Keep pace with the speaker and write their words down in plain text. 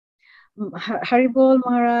Haribol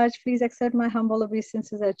Maharaj, please accept my humble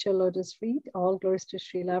obeisances at your lotus feet. All glories to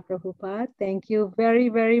Srila Prabhupada. Thank you very,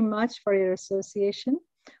 very much for your association.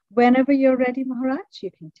 Whenever you're ready, Maharaj,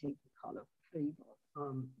 you can take the call of Haribol.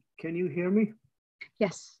 Can you hear me?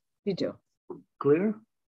 Yes, we do. Clear?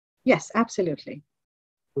 Yes, absolutely.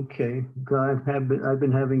 Okay. I've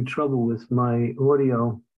been having trouble with my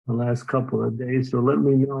audio the last couple of days, so let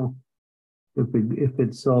me know if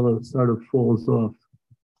it sort of falls off.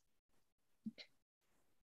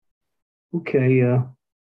 Okay. Yeah.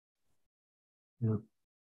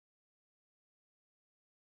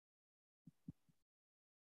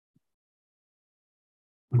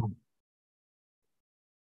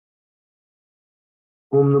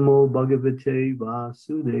 Om Namo Bhagavate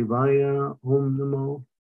Vasudevaya. Om Namo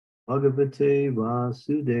Bhagavate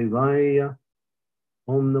Vasudevaya.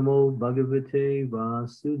 Om Namo Bhagavate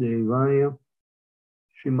Vasudevaya.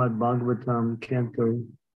 Srimad-Bhagavatam, Canto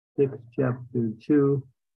 6, Chapter 2,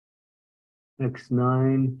 Text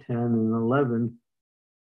 9, 10, and 11.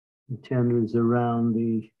 The 10 is around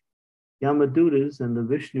the Yamadutas and the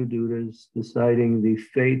Vishnu Dutas deciding the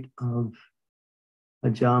fate of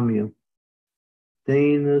Ajamya.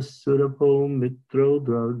 Tena Surapo Mitro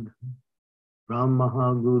Drag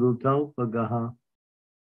Brahmaha Guru Taupagaha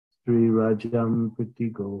Sri Rajam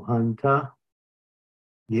Pratigo Hanta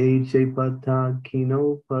Ye Chepata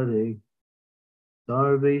Kino Pare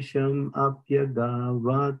Sarvesham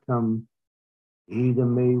Apyagavatam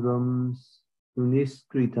Idamevam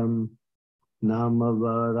Suniskritam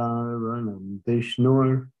Namavaranam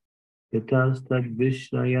Vishnur Yatastad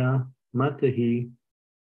Vishnaya Matahi.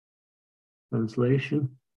 Translation.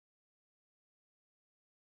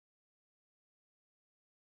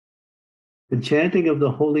 The chanting of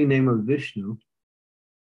the holy name of Vishnu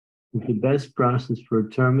is the best process for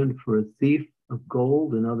atonement for a thief of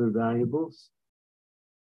gold and other valuables,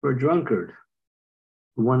 for a drunkard,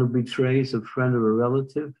 for one who betrays a friend or a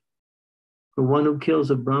relative, for one who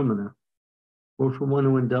kills a brahmana, or for one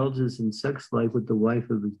who indulges in sex life with the wife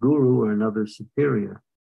of his guru or another superior.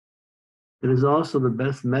 It is also the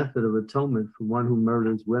best method of atonement for one who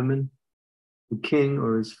murders women, the king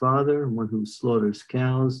or his father, one who slaughters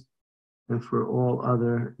cows, and for all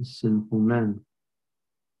other sinful men.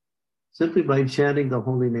 Simply by chanting the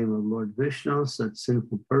holy name of Lord Vishnu, such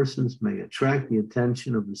sinful persons may attract the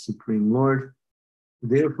attention of the Supreme Lord, who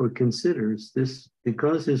therefore considers this,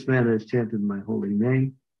 because this man has chanted my holy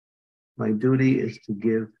name, my duty is to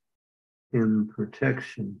give him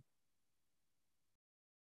protection.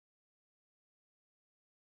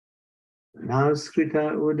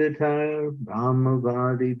 Naskrita uditar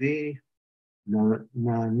brahmavadivi, na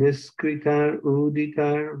niskritar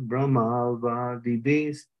uditar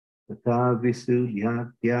brahmavadivis, tata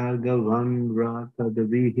visudyatyaagavam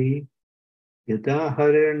ratadavihi, yata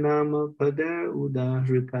harer nama padar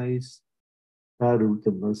udahrikais,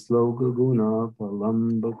 tarutama guna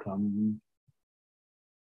palambakam.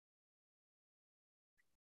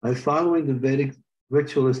 By following the Vedic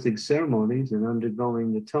ritualistic ceremonies and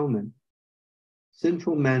undergoing atonement,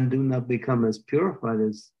 sinful men do not become as purified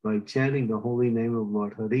as by chanting the holy name of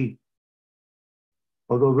Lord Hari.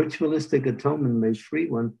 Although ritualistic atonement may free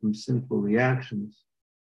one from sinful reactions,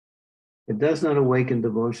 it does not awaken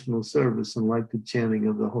devotional service unlike the chanting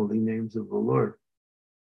of the holy names of the Lord,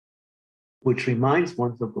 which reminds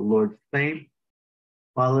one of the Lord's fame,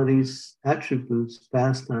 qualities, attributes,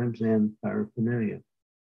 pastimes, and paraphernalia.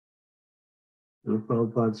 The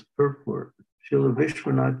Prabhupada's purport. Srila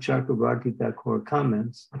Vishwanath Chakravarti Thakur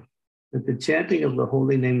comments that the chanting of the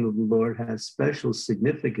holy name of the Lord has special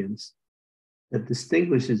significance that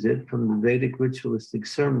distinguishes it from the Vedic ritualistic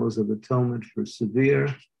ceremonies of atonement for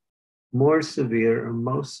severe, more severe, or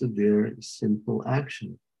most severe sinful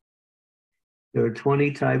action. There are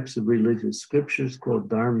 20 types of religious scriptures called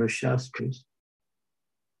Dharma Shastras,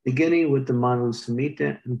 beginning with the Manu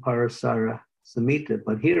Samhita and Parasara Samhita,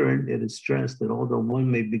 but herein it is stressed that although one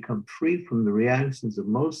may become free from the reactions of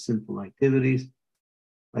most sinful activities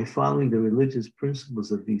by following the religious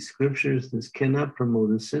principles of these scriptures, this cannot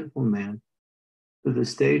promote a sinful man to the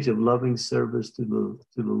stage of loving service to the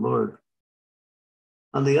Lord.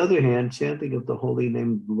 On the other hand, chanting of the holy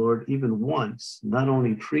name of the Lord even once not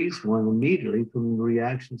only frees one immediately from the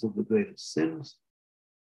reactions of the greatest sins,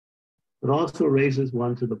 but also raises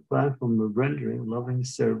one to the platform of rendering loving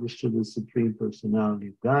service to the Supreme Personality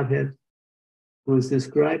of Godhead, who is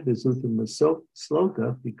described as Uttama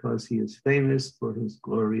Sloka because he is famous for his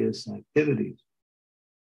glorious activities.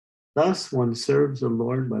 Thus, one serves the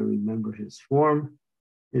Lord by remembering his form,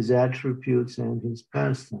 his attributes, and his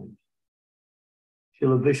pastimes.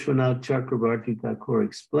 Srila Vishwanath Chakravarti Thakur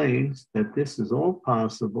explains that this is all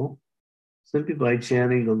possible simply by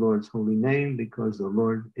chanting the Lord's holy name, because of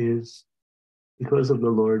the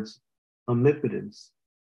Lord's omnipotence.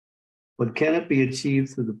 What cannot be achieved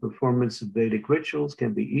through the performance of Vedic rituals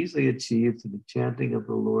can be easily achieved through the chanting of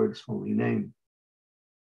the Lord's holy name.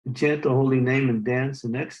 To chant the holy name and dance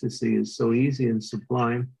in ecstasy is so easy and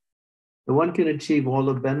sublime that one can achieve all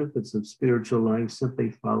the benefits of spiritual life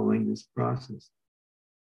simply following this process.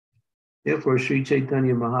 Therefore, Sri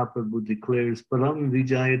Chaitanya Mahaprabhu declares, Param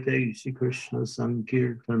Vijayate Shri Krishna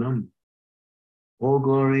Sankirtanam. All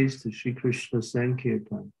glories to Shri Krishna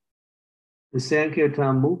Sankirtan. The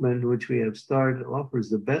Sankirtan movement, which we have started, offers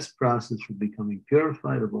the best process for becoming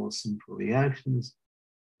purified of all sinful reactions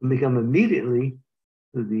and become immediately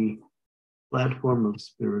to the platform of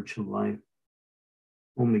spiritual life.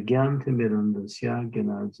 Om Gyan Timirandasya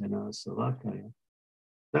Gyanarjana Salakaya.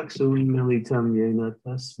 Taksun Militam Yena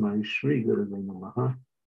Tasmai Shri Gurave Namaha.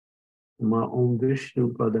 Ma Om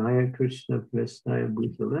Vishnu Padaya Krishna Prestaya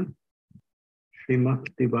Bhutale.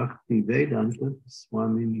 Srimati Bhakti Vedanta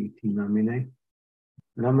Swami Niti Namine.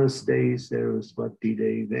 Namaste Saraswati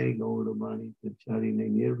Deve Gauramani Pacharine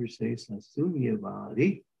Nirvise Sasunya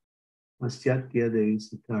Vari. Mastyatya De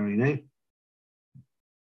Satarine.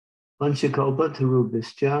 Panchakalpa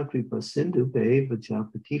Tarubhischa Kripa Sindhu Pe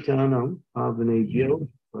Vachapatitanam Pavanebhyo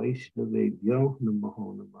Vaishnavebhyo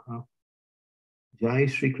Namaho Namaha. Jai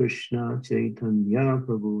Shri Krishna Chaitanya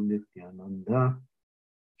Prabhu Nityananda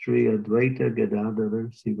Shri Advaita Gadadhara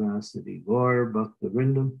Sivasadi Gaur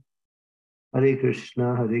Bhaktivinoda Hare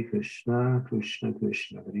Krishna Krishna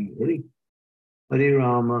Krishna Hare Hare Hare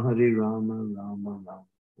Rama Rama Rama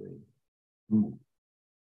Hare.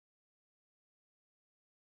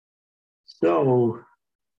 So,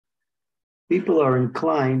 people are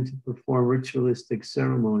inclined to perform ritualistic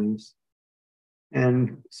ceremonies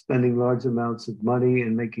and spending large amounts of money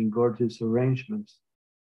and making gorgeous arrangements,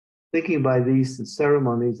 thinking by these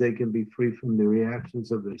ceremonies they can be free from the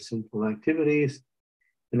reactions of their sinful activities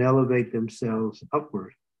and elevate themselves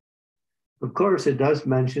upward. Of course, it does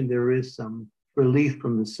mention there is some relief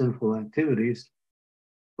from the sinful activities,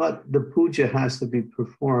 but the puja has to be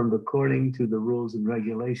performed according to the rules and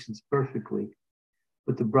regulations perfectly,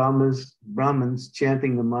 with the Brahmins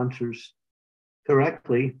chanting the mantras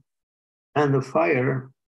correctly, and the fire,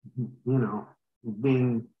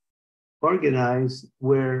 being organized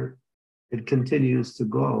where it continues to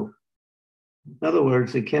go. In other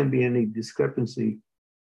words, there can't be any discrepancy.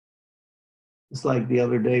 It's like the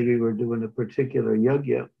other day we were doing a particular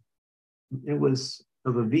yajna. It was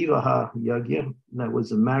of a vivaha yajna, that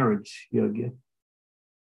was a marriage yajna.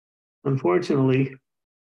 Unfortunately,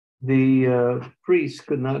 the priest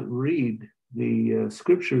could not read the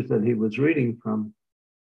scriptures that he was reading from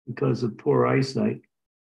because of poor eyesight,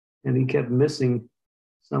 and he kept missing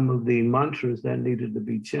some of the mantras that needed to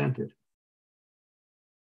be chanted.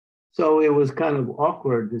 So it was kind of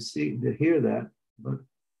awkward to hear that,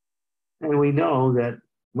 and we know that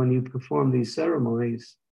when you perform these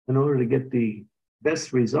ceremonies, in order to get the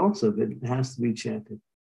best results of it, it has to be chanted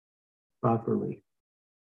properly.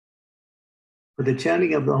 But the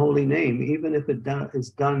chanting of the holy name, even if it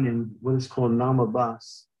is done in what is called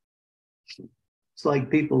namabas, it's like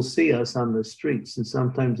people see us on the streets and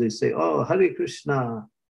sometimes they say, oh, Hare Krishna,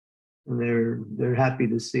 and they're happy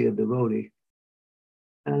to see a devotee.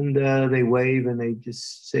 And they wave and they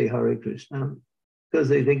just say Hare Krishna because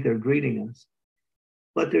they think they're greeting us.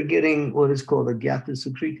 But they're getting what is called a gyata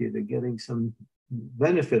sukriti. They're getting some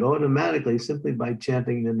benefit automatically simply by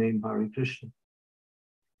chanting the name Hare Krishna.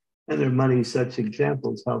 And there are many such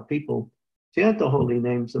examples how people chant the holy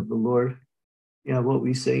names of the Lord, what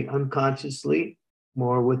we say unconsciously,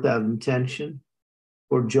 more without intention,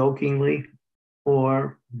 or jokingly,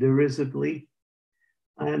 or derisively.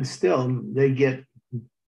 And still they get,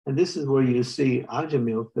 and this is where you see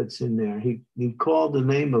Ajamil fits in there. He called the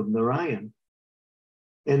name of Narayan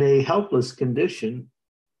in a helpless condition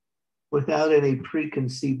without any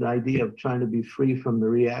preconceived idea of trying to be free from the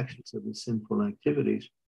reactions of his sinful activities.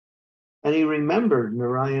 And he remembered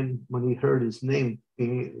Narayan when he heard his name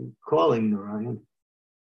calling Narayan.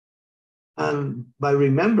 And by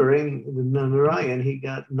remembering the Narayan, he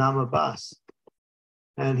got namabas.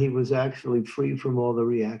 And he was actually free from all the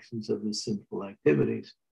reactions of his sinful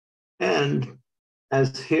activities. And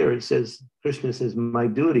as here it says, Krishna says, my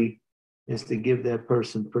duty is to give that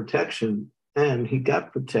person protection. And he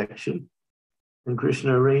got protection. And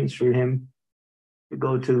Krishna arranged for him to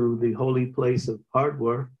go to the holy place of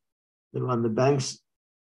Hardwar, on the banks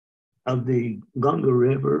of the Ganga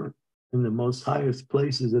River, in the most highest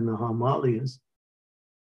places in the Himalayas,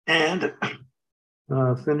 and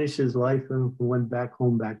finished his life and went back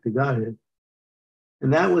home, back to Godhead.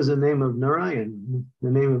 And that was the name of Narayan. The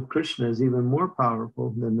name of Krishna is even more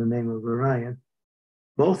powerful than the name of Narayan.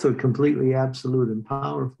 Both are completely absolute and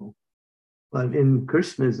powerful. But in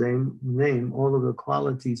Krishna's name, all of the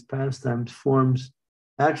qualities, pastimes, forms,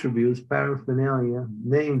 attributes, paraphernalia,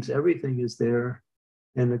 names, everything is there.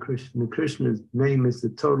 And the Krishna's name is the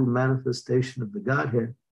total manifestation of the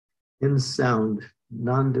Godhead in sound,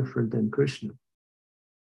 non-different than Krishna.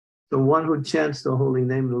 So one who chants the holy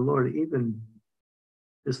name of the Lord, even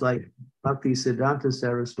just like Bhakti Siddhanta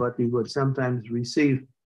Saraswati would sometimes receive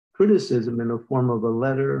criticism in the form of a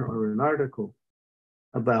letter or an article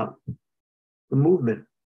about the movement.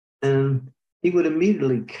 And he would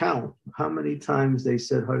immediately count how many times they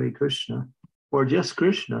said Hare Krishna or just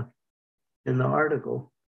Krishna in the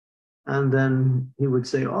article. And then he would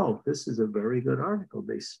say, oh, this is a very good article.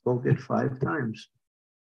 They spoke it 5 times.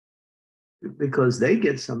 Because they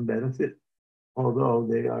get some benefit, although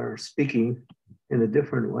they are speaking in a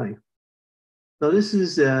different way. So this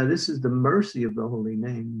is the mercy of the holy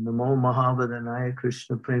name. Namo Mahavadanaya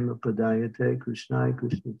Krishna Prema Padayate Krishnaya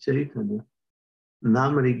Krishna Chaitanya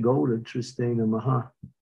Namari Goda Tristena Maha.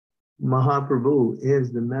 Mahaprabhu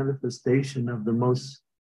is the manifestation of the most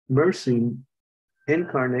mercy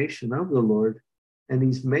incarnation of the Lord, and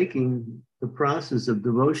he's making the process of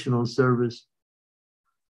devotional service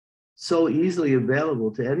so easily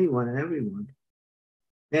available to anyone and everyone.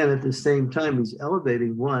 And at the same time, he's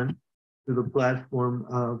elevating one to the platform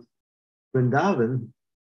of Vrindavan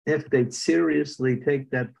if they seriously take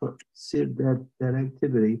that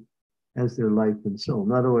activity as their life and soul.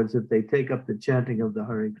 In other words, if they take up the chanting of the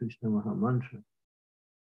Hare Krishna Maha Mantra.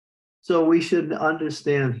 So we should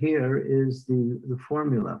understand here is the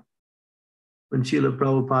formula. When Srila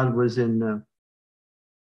Prabhupada was in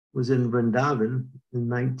Vrindavan in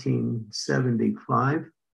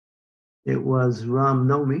 1975. It was Ram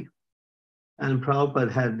Navami, and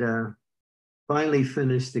Prabhupada had finally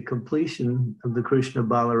finished the completion of the Krishna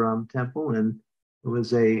Balaram temple, and it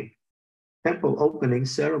was a temple opening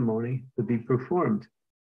ceremony to be performed.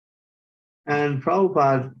 And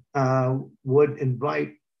Prabhupada would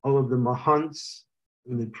invite all of the mahants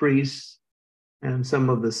and the priests and some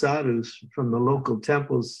of the sadhus from the local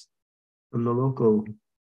temples, from the local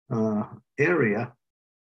area,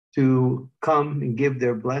 to come and give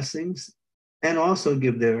their blessings and also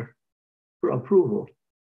give their approval,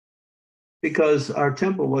 because our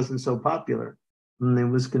temple wasn't so popular and it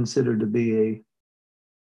was considered to be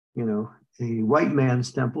a white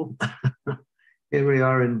man's temple. Here we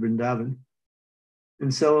are in Vrindavan.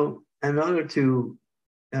 And so in order to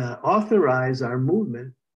authorize our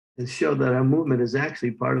movement and show that our movement is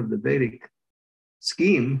actually part of the Vedic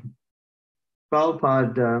scheme,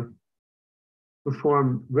 Prabhupada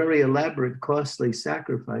performed very elaborate, costly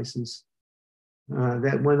sacrifices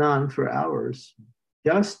that went on for hours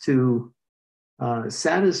just to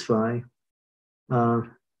satisfy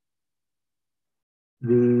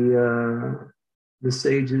the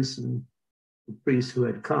sages and the priests who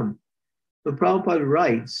had come. So Prabhupada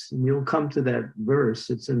writes, and you'll come to that verse,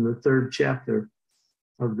 it's in the 3rd chapter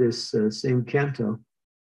of this same canto.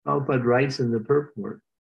 Prabhupada writes in the purport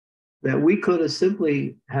that we could have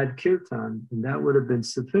simply had kirtan, and that would have been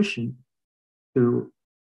sufficient to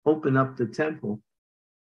open up the temple,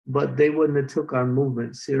 but they wouldn't have took our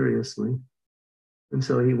movement seriously. And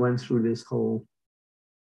so he went through this whole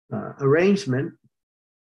arrangement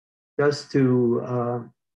just to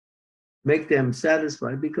make them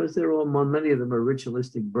satisfied, because many of them are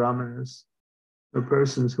ritualistic brahmanas, or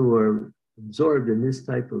persons who are absorbed in this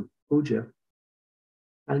type of puja.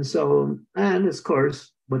 And so, and of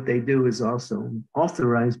course, what they do is also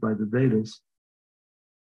authorized by the Vedas.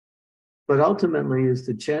 But ultimately is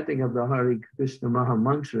the chanting of the Hare Krishna Maha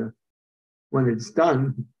Mantra, when it's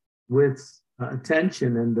done with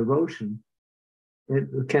attention and devotion,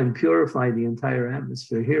 it can purify the entire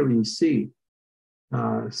atmosphere. Here you see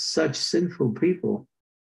such sinful people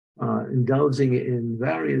indulging in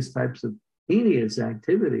various types of heinous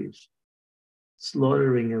activities,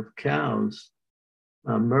 slaughtering of cows,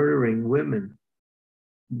 murdering women,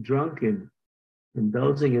 drunken,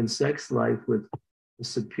 indulging in sex life with a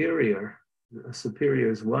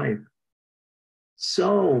superior's wife.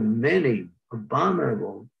 So many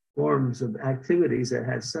abominable forms of activities that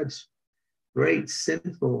had such great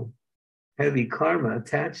sinful, heavy karma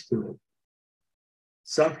attached to it,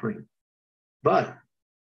 suffering. But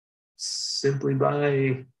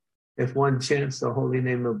simply if one chants the holy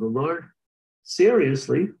name of the Lord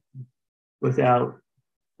seriously, now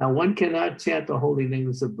one cannot chant the holy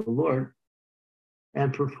names of the Lord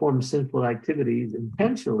and perform sinful activities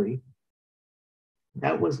intentionally.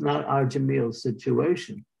 That was not our Jamil's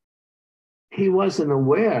situation. he wasn't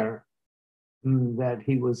aware that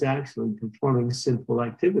he was actually performing sinful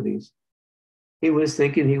activities. He was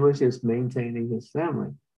thinking he was just maintaining his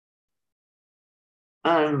family.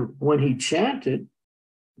 And when he chanted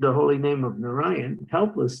the holy name of Narayan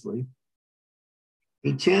helplessly,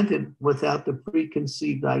 he chanted without the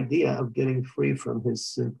preconceived idea of getting free from his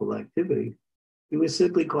sinful activity. He was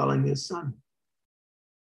simply calling his son,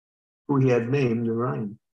 who he had named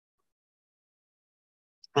Narayan.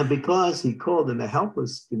 And because he called in a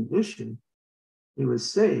helpless condition, he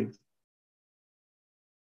was saved.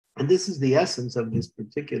 And this is the essence of this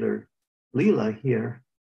particular Leela here.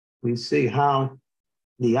 We see how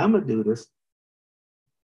the Yamadutas,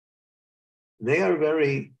 they are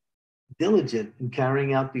very diligent in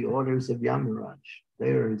carrying out the orders of Yamaraj. They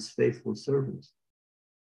are his faithful servants.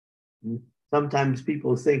 Sometimes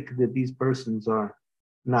people think that these persons are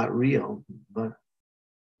not real, but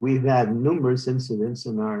we've had numerous incidents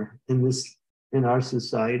in our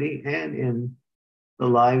society and in the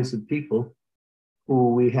lives of people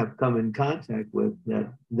who we have come in contact with,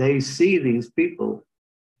 that they see these people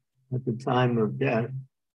at the time of death.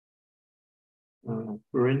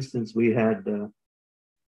 For instance, we had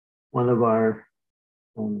one of our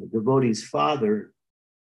devotees' father.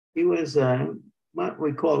 He was what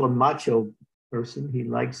we call a macho person. He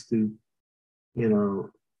likes to,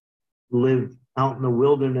 live out in the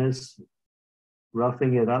wilderness,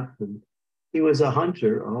 roughing it up. And he was a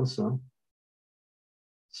hunter also.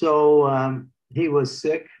 So he was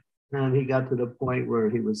sick, and he got to the point where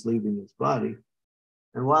he was leaving his body.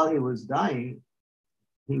 And while he was dying,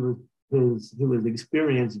 he was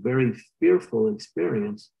experiencing very fearful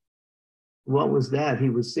experience. What was that? He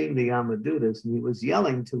was seeing the Yamadutas, and he was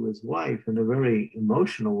yelling to his wife in a very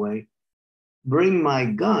emotional way, "Bring my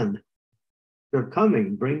gun. They're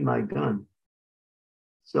coming, bring my gun."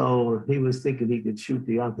 So he was thinking he could shoot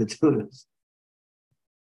the Yamadutas.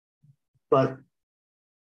 But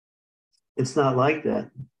it's not like that.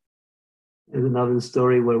 There's another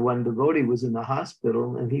story where one devotee was in the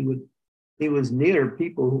hospital, and he was near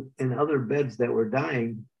people in other beds that were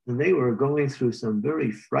dying, and they were going through some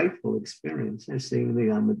very frightful experience. They're seeing the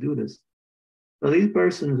Yamadutas. So these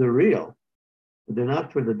persons are real, but they're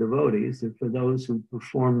not for the devotees. They're for those who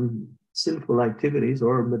perform sinful activities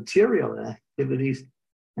or material activities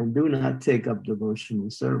and do not take up devotional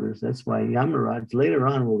service. That's why Yamaraj later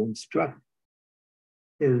on will instruct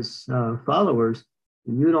his followers,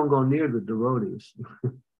 you don't go near the devotees.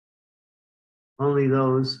 Only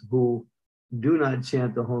those who do not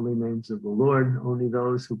chant the holy names of the Lord, only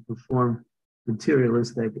those who perform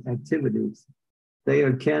materialistic activities, they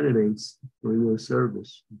are candidates for your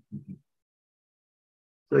service.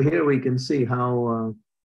 So here we can see how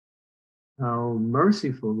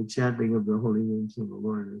merciful the chanting of the holy names of the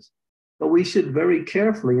Lord is. But we should very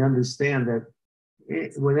carefully understand that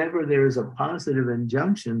whenever there is a positive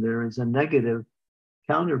injunction, there is a negative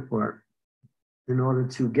counterpart in order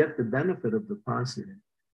to get the benefit of the positive.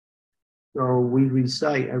 So we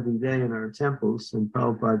recite every day in our temples, and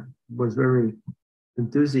Prabhupada was very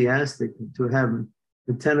enthusiastic to have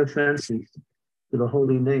the 10 offenses to the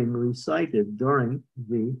holy name recited during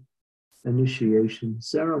the initiation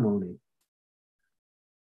ceremony.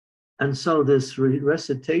 And so this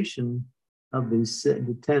recitation of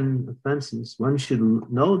the 10 offenses, one should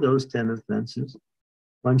know those 10 offenses,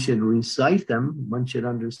 one should recite them, one should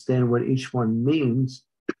understand what each one means,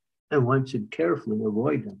 and one should carefully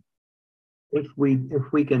avoid them. If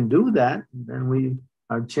we can do that, then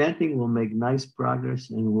our chanting will make nice progress,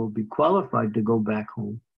 and we'll be qualified to go back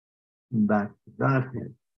home and back to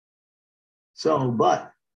Godhead. So,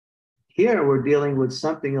 but here we're dealing with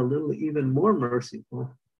something a little even more merciful,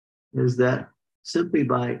 is that simply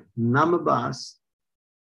by namabhas,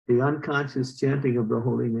 the unconscious chanting of the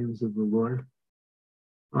holy names of the Lord,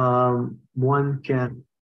 one can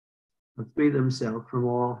free themselves from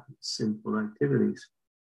all sinful activities.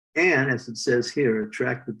 And as it says here,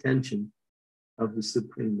 attract the attention of the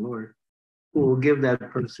Supreme Lord, who will give that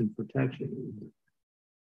person protection.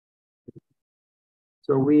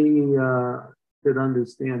 So we should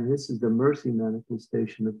understand this is the mercy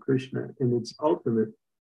manifestation of Krishna in its ultimate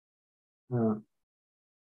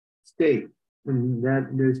state, and that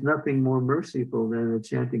there's nothing more merciful than the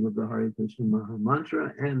chanting of the Hare Krishna Maha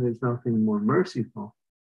Mantra, and there's nothing more merciful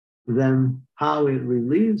than how it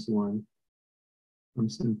relieves one from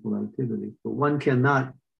sinful activity. But one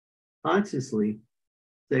cannot consciously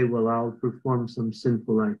say, well, I'll perform some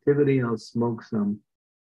sinful activity, I'll smoke some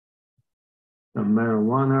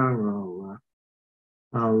marijuana, or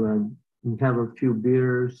I'll have a few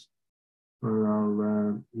beers, or I'll,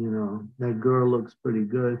 that girl looks pretty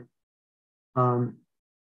good.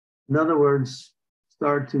 In other words,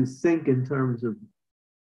 start to think in terms of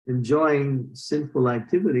enjoying sinful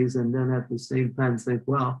activities, and then at the same time think,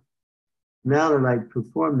 well, now that I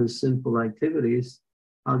perform the sinful activities,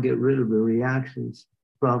 I'll get rid of the reactions.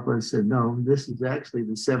 Prabhupada said, no, this is actually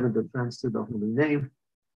the seventh offense to the holy name.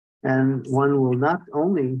 And one will not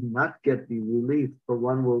only not get the relief, but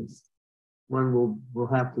one will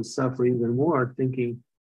have to suffer even more, thinking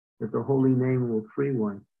that the holy name will free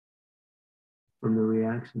one from the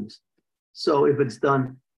reactions. So if it's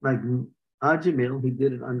done like Ajamil, he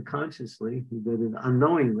did it unconsciously, he did it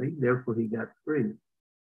unknowingly, therefore he got free.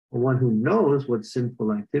 But one who knows what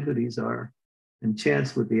sinful activities are and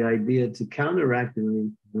chants with the idea to counteract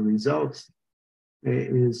the results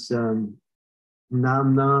is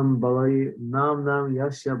Nam Nam Balai Nam Nam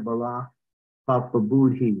Yasha Bala Papa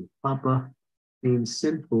Budhi. Papa means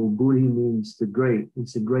sinful, Budhi means the great.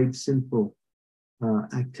 It's a great sinful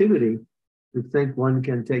activity to think one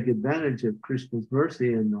can take advantage of Krishna's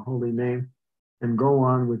mercy and the holy name and go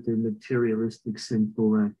on with their materialistic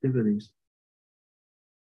sinful activities.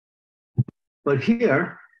 But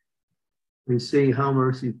here, we see how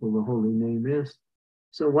merciful the holy name is.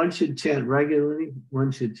 So one should chant regularly,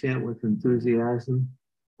 one should chant with enthusiasm,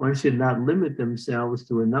 one should not limit themselves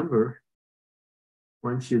to a number.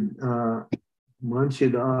 One should have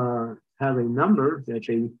a number that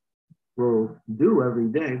they will do every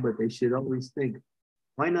day, but they should always think,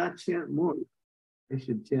 why not chant more? I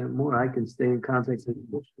should chant more. I can stay in contact with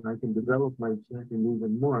Krishna. I can develop my chanting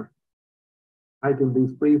even more. I can be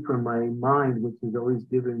free from my mind, which is always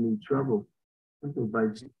giving me trouble. Simply by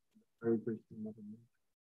chanting Hare Krishna.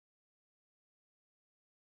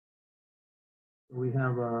 We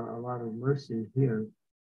have a lot of mercy here.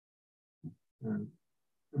 And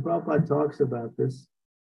Prabhupada talks about this,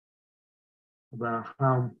 about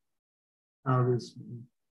how these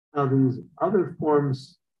other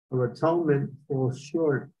forms of atonement fall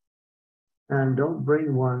short and don't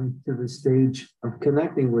bring one to the stage of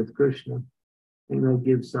connecting with Krishna. I think that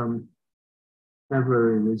gives some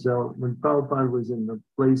temporary result. When Prabhupada was in a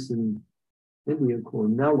place in India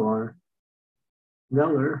called Nellore,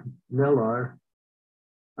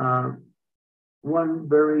 one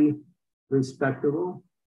very respectable,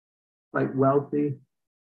 quite wealthy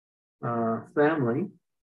family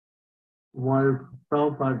wanted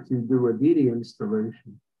Prabhupada to do a deity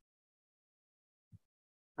installation.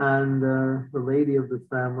 And the lady of the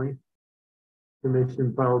family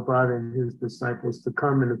commissioned Prabhupada and his disciples to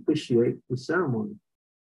come and officiate the ceremony.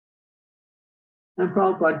 And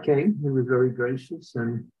Prabhupada came, he was very gracious,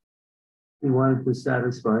 and he wanted to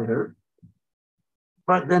satisfy her.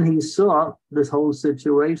 But then he saw this whole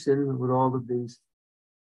situation with all of these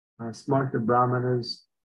Smarta Brahmanas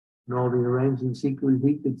and all the arrangements. He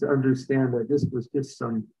could understand that this was just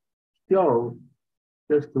some show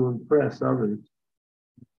just to impress others.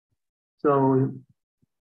 So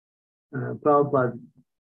Prabhupada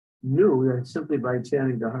knew that simply by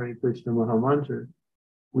chanting the Hare Krishna Mahamantra,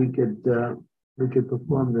 we could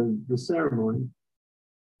perform the ceremony.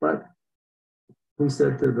 But he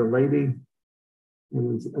said to the lady,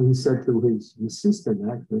 he said to his assistant,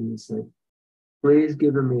 actually, he said, please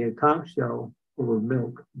give me a conch shell full of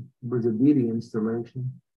milk. It was a deity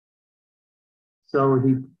installation. So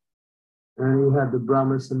he had the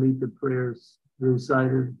Brahma Samhita prayers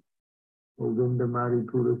recited, Govindamari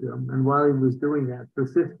Purusam. And while he was doing that, for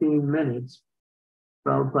 15 minutes,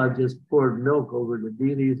 Prabhupada just poured milk over the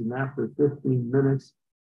deities, and after 15 minutes,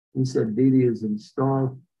 he said, deity is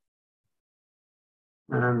installed.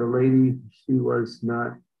 And the lady, she was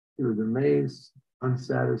amazed,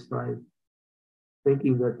 unsatisfied,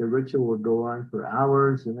 thinking that the ritual would go on for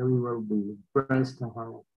hours and everyone would be impressed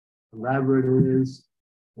how elaborate it is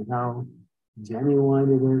and how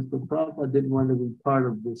genuine it is. But Prabhupada didn't want to be part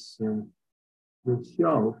of this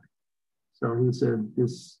show. So he said,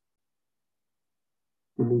 just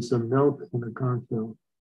give me some milk and a conch shell.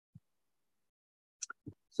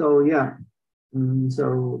 So yeah.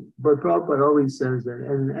 But Prabhupada always says that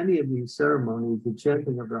in any of these ceremonies, the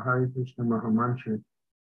chanting of the Hare Krishna Mahamantra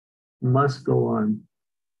must go on.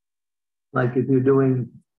 Like if you're doing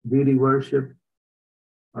deity worship,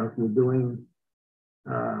 or if you're doing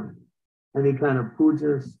any kind of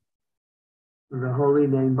pujas, the holy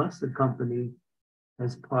name must accompany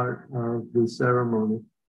as part of the ceremony,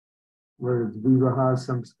 whether it's Vivaha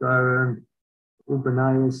Samskara,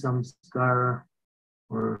 Upanaya Samskara,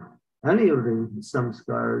 or any of the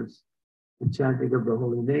samskars, the chanting of the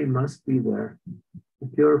holy name must be there to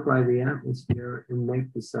purify the atmosphere and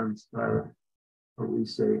make the samskara, what we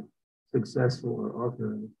say, successful or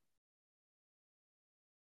authorized.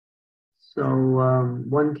 So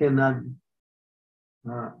one cannot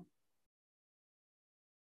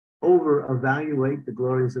over-evaluate the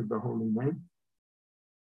glories of the holy name.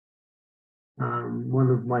 One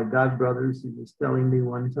of my godbrothers, he was telling me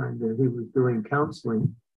one time that he was doing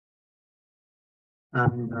counseling.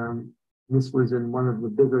 And this was in one of the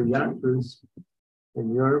bigger yatras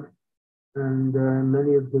in Europe. And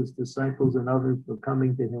many of his disciples and others were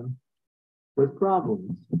coming to him with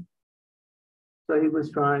problems. So he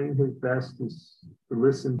was trying his best to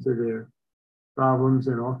listen to their problems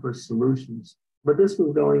and offer solutions. But this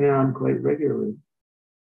was going on quite regularly.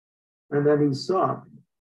 And then he saw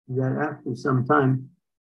that after some time,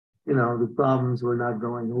 the problems were not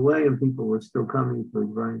going away and people were still coming for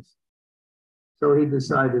advice. So he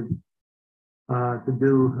decided to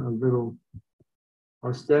do a little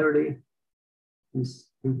austerity. He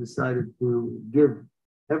decided to give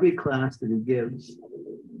every class that he gives,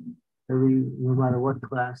 no matter what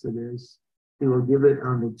class it is, he will give it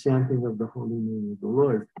on the chanting of the holy name of the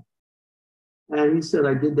Lord. And he said,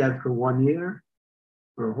 I did that for 1 year.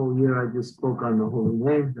 For a whole year, I just spoke on the holy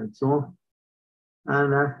name, that's all.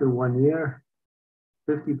 And after 1 year,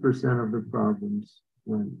 50% of the problems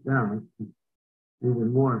went down,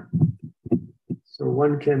 even more. So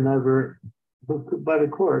one can never, but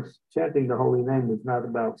of course, chanting the holy name is not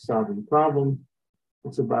about solving problems.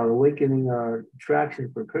 It's about awakening our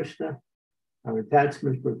attraction for Krishna, our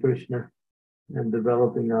attachment for Krishna, and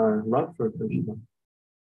developing our love for Krishna.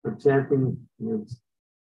 But chanting is,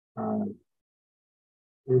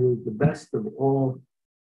 it is the best of all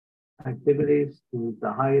activities. It is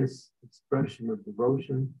the highest expression of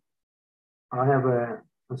devotion. I have a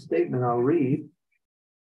statement I'll read,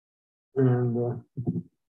 and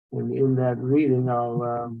in that reading,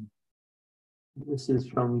 this is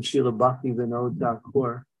from Srila Bhakti Vinod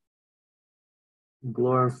Thakur,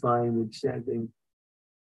 glorifying the chanting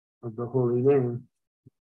of the holy name.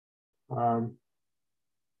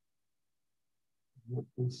 Let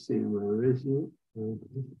me see, where is it?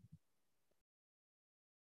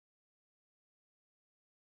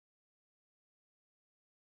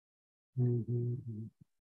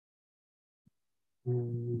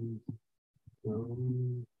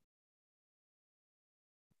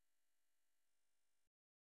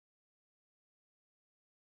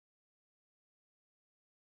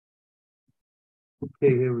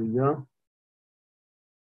 Okay, here we go.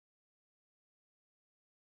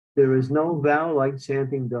 There is no vow like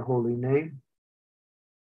chanting the holy name.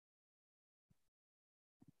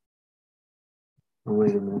 Oh,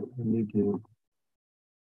 wait a minute, I need to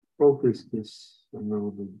focus this a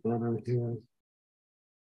little bit better here.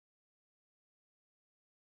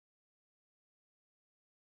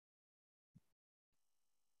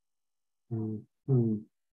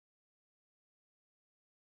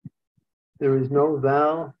 There is no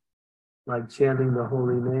vow like chanting the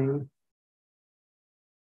holy name.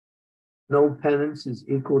 No penance is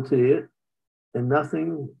equal to it, and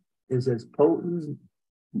nothing is as potent.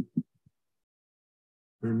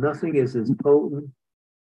 And nothing is as potent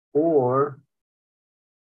or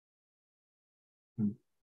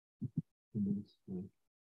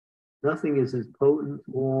nothing is as potent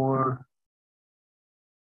or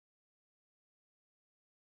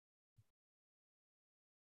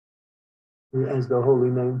as the holy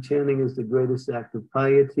name. Chanting is the greatest act of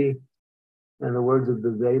piety, and the words of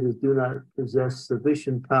the Vedas do not possess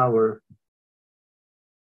sufficient power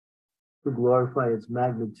to glorify its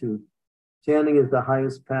magnitude. Chanting is the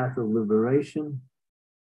highest path of liberation.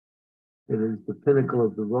 It is the pinnacle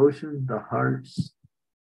of devotion, the heart's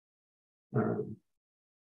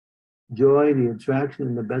joy, the attraction,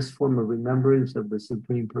 and the best form of remembrance of the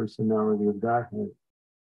Supreme Personality of Godhead.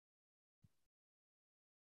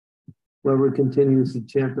 Whoever continues to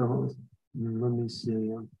chant the whole, let me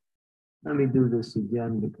see. Let me do this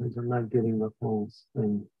again because I'm not getting the whole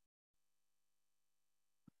thing.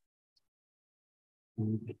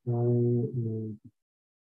 Okay.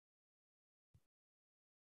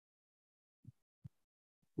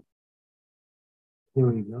 Here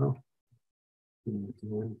we go.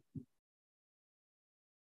 Okay.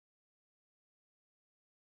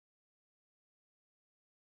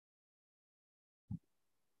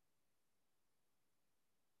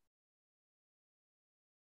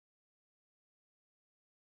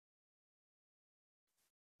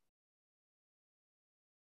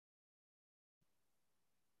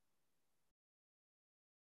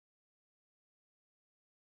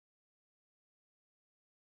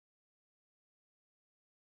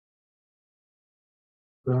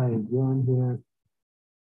 Try again here.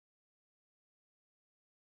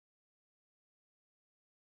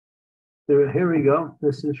 Here we go.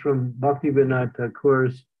 This is from Bhakti Vinod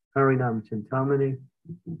Thakur's Harinam Chintamani.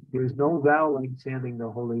 There is no vow like chanting the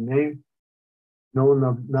holy name. No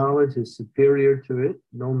knowledge is superior to it.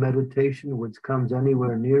 No meditation which comes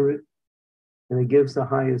anywhere near it. And it gives the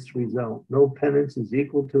highest result. No penance is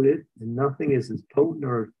equal to it, and nothing is as potent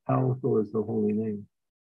or as powerful as the holy name.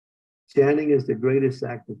 Chanting is the greatest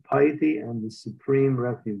act of piety and the supreme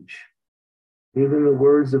refuge. Even the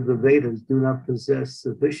words of the Vedas do not possess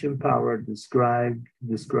sufficient power to describe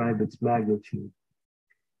its magnitude.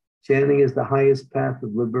 Chanting is the highest path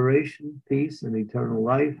of liberation, peace, and eternal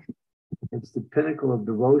life. It's the pinnacle of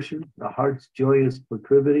devotion, the heart's joyous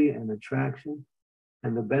proclivity and attraction,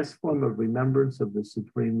 and the best form of remembrance of the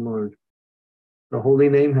Supreme Lord. The holy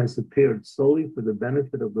name has appeared solely for the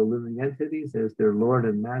benefit of the living entities as their Lord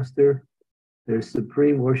and Master, their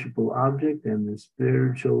supreme worshipful object, and their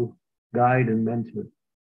spiritual guide and mentor.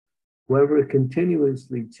 Whoever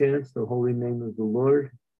continuously chants the holy name of the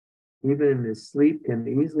Lord, even in his sleep, can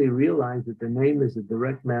easily realize that the name is a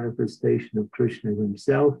direct manifestation of Krishna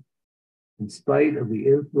himself, in spite of the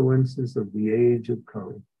influences of the age of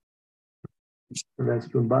Kali. And that's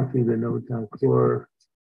from Bhakti Vinod Thakur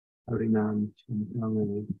Harinam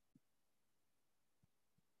Chintamani.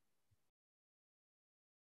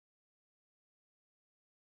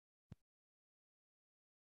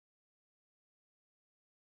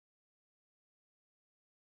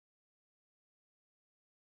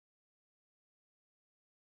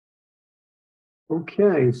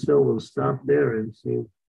 Okay, so we'll stop there and see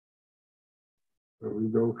where we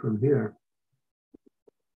go from here.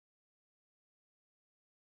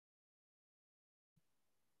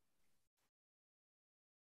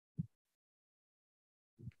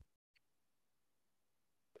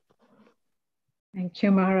 Thank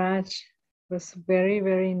you, Maharaj. It was very,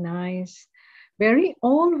 very nice. Very,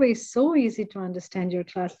 always so easy to understand your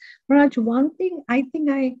class. Maharaj, one thing I think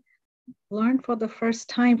I learned for the first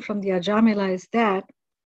time from the Ajamila is that,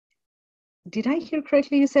 did I hear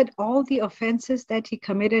correctly? You said all the offenses that he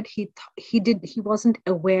committed, he wasn't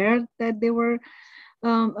aware that they were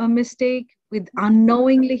a mistake. With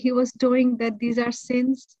unknowingly he was doing that. These are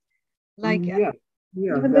sins. Like even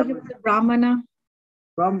though he was a Brahmana.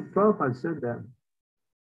 Prabhupada said that.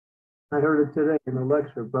 I heard it today in a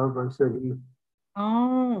lecture. Prabhupada said he.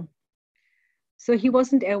 Oh, so he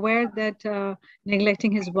wasn't aware that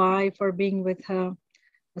neglecting his wife or being with a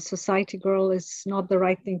society girl is not the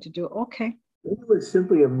right thing to do. Okay. He was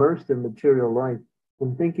simply immersed in material life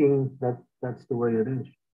and thinking that that's the way it is.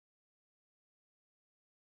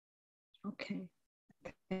 Okay.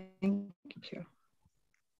 Thank you.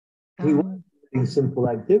 He wasn't doing simple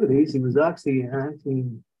activities. He was actually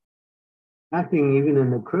acting even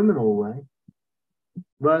in a criminal way.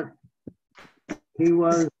 But he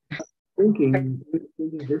was thinking,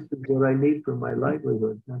 this is what I need for my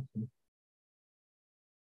livelihood. That's it.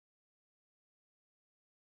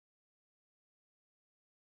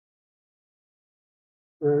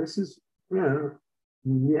 This is,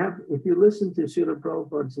 you have, if you listen to Srila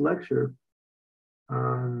Prabhupada's lecture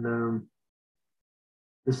on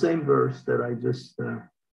the same verse that I just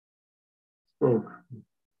spoke,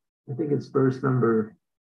 I think it's verse number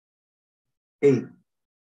 8.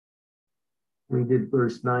 We did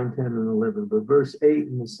verse 9, 10, and 11, but verse 8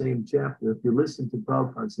 in the same chapter, if you listen to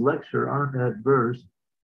Prabhupada's lecture on that verse,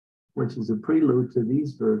 which is a prelude to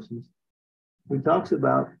these verses, he talks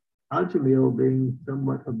about Ajamil being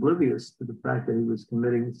somewhat oblivious to the fact that he was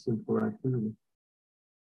committing sinful activity.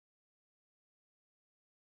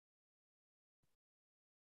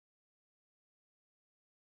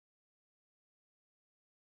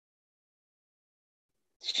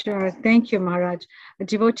 Sure. Thank you, Maharaj.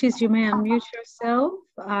 Devotees, you may unmute yourself.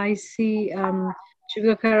 I see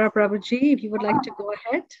Shivakara Prabhuji, if you would like to go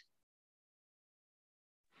ahead.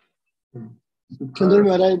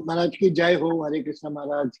 Candramauli Maharaj ki jai ho. Hare Krishna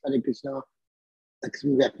Maharaj, Hare Krishna.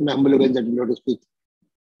 My humble obedience that you to speak.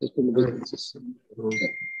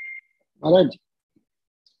 Maharaj,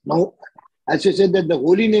 now, as you said that the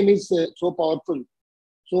holy name is so powerful.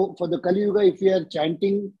 So for the Kali Yuga, if we are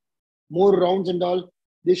chanting more rounds and all,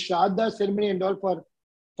 this Shraddha ceremony and all for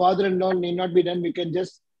father and all need not be done. We can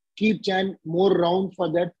just keep chant more rounds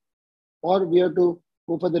for that. Or we have to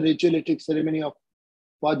go for the ritualistic ceremony of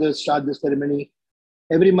father's Shraddha ceremony.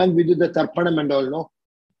 Every month we do the Tarpanam and all,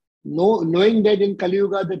 knowing that in Kali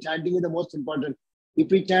Yuga, the chanting is the most important.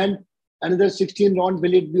 If we chant another 16 rounds,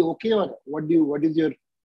 will it be okay, or what is your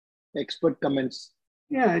expert comments?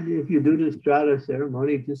 Yeah, if you do the Shraddha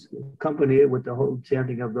ceremony, just accompany it with the whole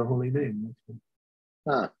chanting of the holy name.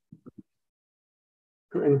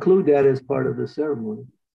 Include that as part of the ceremony.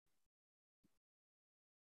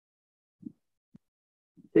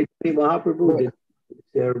 Chaitanya Mahaprabhu did the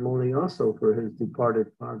ceremony also for his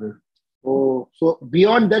departed father. Oh, so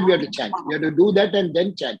beyond that, we have to chant. We have to do that and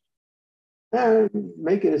then chant.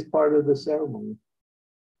 Make it as part of the ceremony.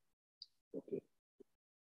 Okay.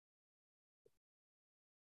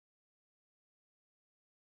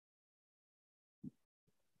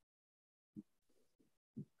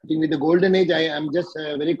 I think with the golden age, I am just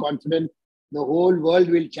very confident the whole world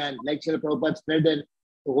will chant. Like Srila Prabhupada spread and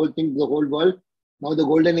the whole thing, the whole world. Now the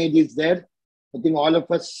golden age is there. I think all of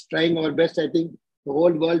us trying our best. I think the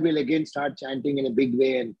whole world will again start chanting in a big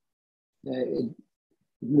way, and it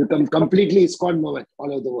will become completely ISKCON moment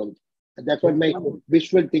all over the world. And that's what my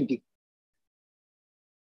wishful thinking.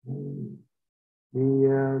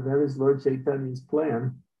 That is Lord Chaitanya's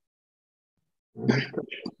plan.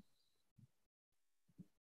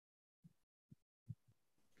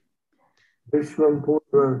 Vishwam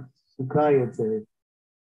Purva Sukhayate.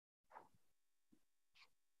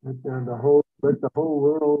 Let the whole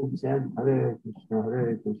world chant Hare Krishna,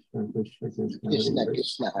 Krishna Krishna, Krishna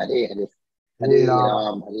Krishna, Hare Hare, Hare Hare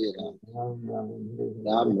Ram, Hare Ram,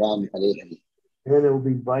 Ram Ram, Hare Hare. And it will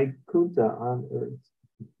be Vaikuntha on earth.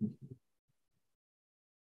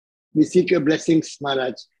 We seek your blessings,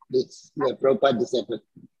 Maharaj. This your Prabhupada disciple.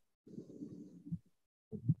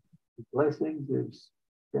 Blessings is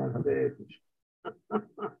chant Hare Krishna.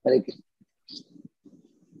 Hare Krishna.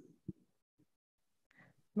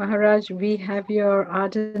 Maharaj, we have your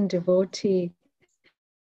ardent devotee,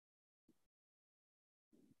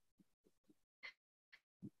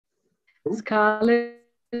 Scarlet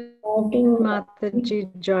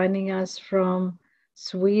Mataji, joining us from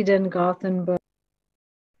Sweden, Gothenburg.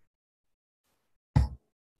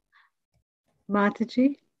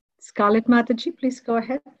 Mataji, Scarlet Mataji, please go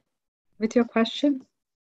ahead with your question.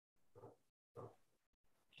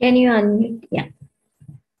 Can you unmute? Yeah.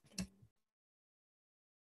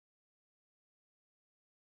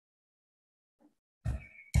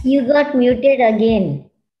 You got muted again.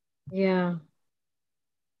 Yeah.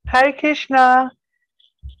 Hare Krishna.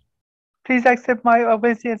 Please accept my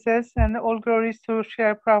obeisances and all glories to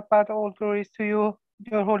Srila Prabhupada, all glories to you,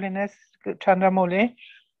 Your Holiness, Candramauli.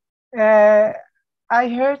 I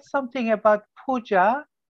heard something about puja.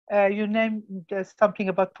 You named something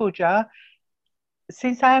about puja.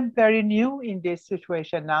 Since I am very new in this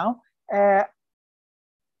situation now, I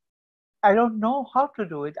don't know how to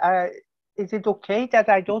do it. Is it okay that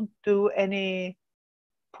I don't do any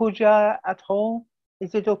puja at home?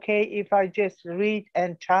 Is it okay if I just read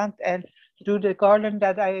and chant and do the garland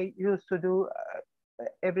that I used to do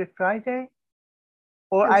every Friday?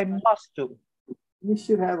 Or I must do? You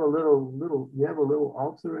should have a little. You have a little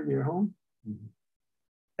altar in your home.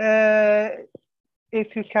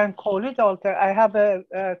 If you can call it altar, I have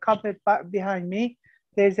a cupboard behind me.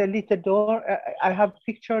 There's a little door. I have a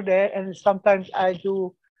picture there, and sometimes I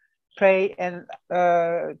do pray and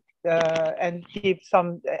give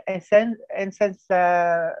some incense.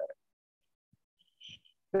 The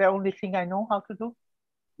only thing I know how to do.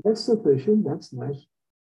 That's sufficient. That's nice.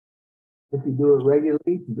 If you do it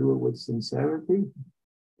regularly, do it with sincerity.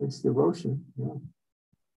 It's devotion. Yeah.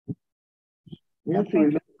 We have to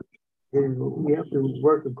remember, we have to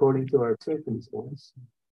work according to our circumstance.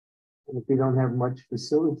 And if we don't have much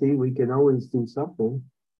facility, we can always do something.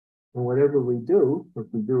 And whatever we do, if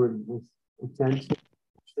we do it with attention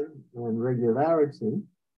and regularity,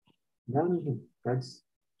 then that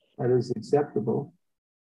is acceptable.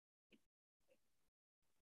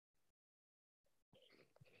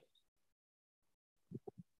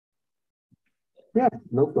 Yeah,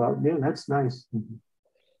 no problem. Yeah, that's nice.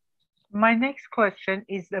 My next question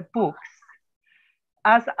is the books.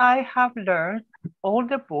 As I have learned, all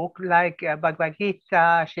the books like Bhagavad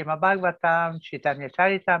Gita, Srimad-Bhagavatam, Chaitanya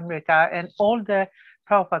Charitamrita, and all the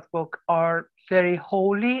Prabhupada books are very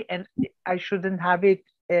holy, and I shouldn't have it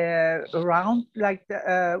around like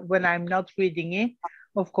when I'm not reading it.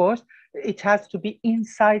 Of course, it has to be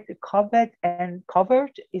inside the cupboard and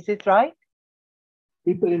covered. Is it right?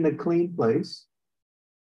 Keep it in a clean place.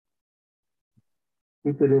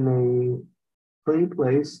 Keep it in a clean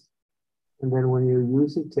place. And then when you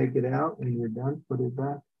use it, take it out and you're done, put it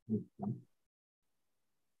back.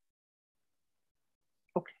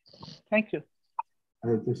 Okay, thank you.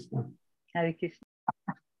 Hare Krishna. Hare Krishna.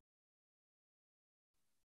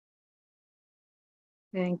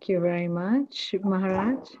 Thank you very much,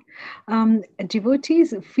 Maharaj.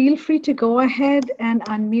 Devotees, feel free to go ahead and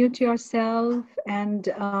unmute yourself and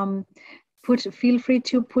feel free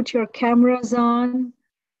to put your cameras on.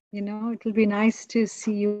 You know, it'll be nice to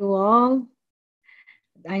see you all.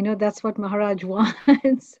 I know that's what Maharaj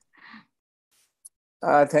wants.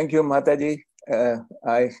 Thank you, Mataji.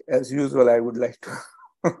 As usual, I would like to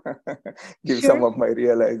give Sure. some of my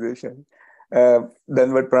realization.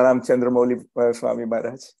 Danvat Pranam Candramauli Swami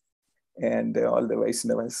Maharaj and all the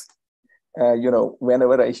Vaishnavas.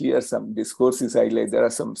 Whenever I hear some discourses, there are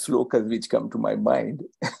some slokas which come to my mind,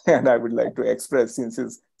 and I would like to express since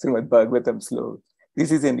it's Srimad-Bhagavatam slok.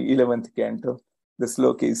 This is in 11th canto. The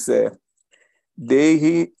slok is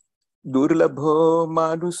Dehi Durlabho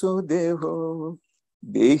Manuso Deho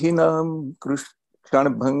Dehinam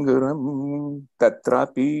Krishnabhangaram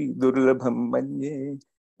Tatrapi Durlabham Manye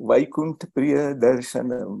Vaikuntha Priya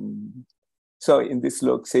Darshanam. So in this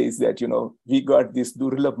slok says that, we got this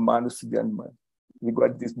Durlabh Manus Janma. We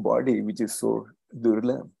got this body which is so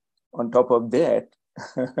Durlabh. On top of that,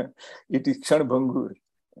 it is Kshanabhangur,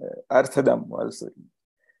 Arthadam also.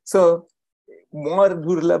 So more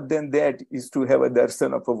Durlabh than that is to have a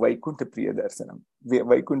darshan of a Vaikuntha Priya Darshanam.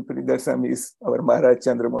 Vaikuntha Priya Darshanam is our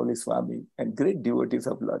Maharaja Candramauli Swami and great devotees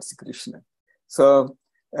of Lord Sri Krishna. So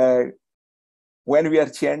when we are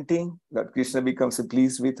chanting, Lord Krishna becomes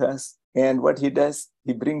pleased with us. And what he does,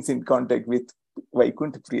 he brings in contact with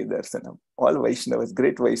Vaikuntha Priya Darshanam. All Vaishnavas,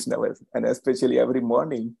 great Vaishnavas, and especially every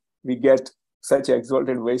morning, we get such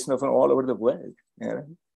exalted Vaishnavas from all over the world.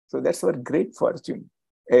 So that's our great fortune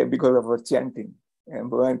because of our chanting.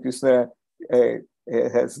 And Bhagavan Krishna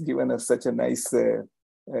has given us such a nice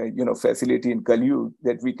facility in Kali Yuga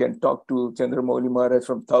that we can talk to Candramauli Maharaj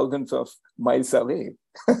from thousands of miles away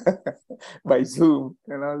by Zoom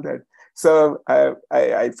and all that. So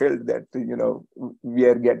I felt that, we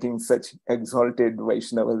are getting such exalted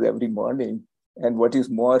Vaishnavas every morning. And what is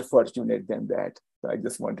more fortunate than that? So I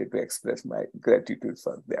just wanted to express my gratitude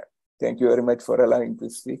for that. Thank you very much for allowing me to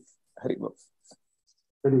speak. Haribol.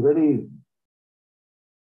 Very, very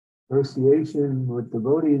association with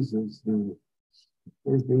devotees is the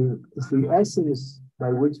essence by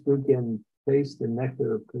which we can taste the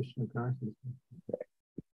nectar of Krishna consciousness.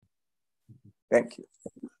 Thank you.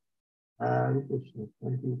 Hare Krishna.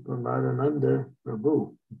 Thank you for Radhananda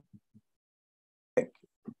Prabhu. Thank you.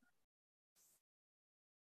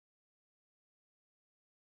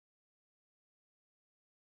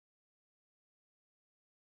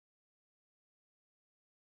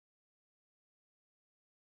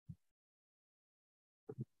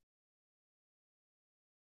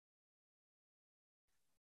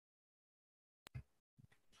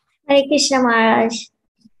 Hare Krishna Maharaj.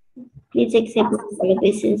 Please accept my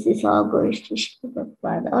obeisances. All glories to Srila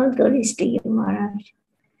Prabhupada. All glories to you, Maharaj.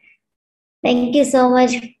 Thank you so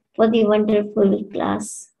much for the wonderful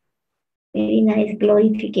class. Very nice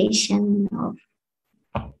glorification of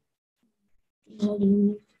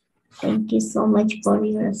Hari. Thank you so much for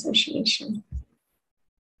your association.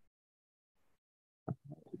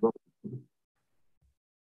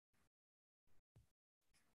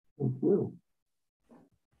 Thank you.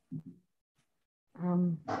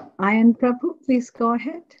 Ayan Prabhu, please go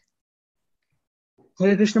ahead.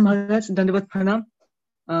 Hare Krishna Maharaj, Dandavat Pranam.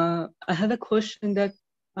 I have a question that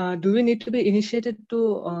do we need to be initiated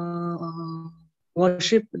to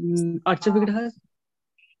worship Archa Vigrahas?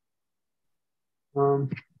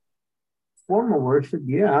 Formal worship,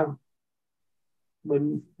 yeah. But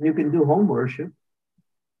you can do home worship.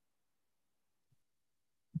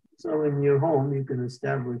 So in your home, you can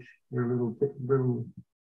establish your little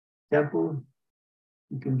temple.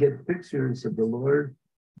 You can get pictures of the Lord,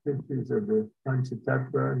 pictures of the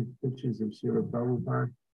Panchatattva, pictures of Srila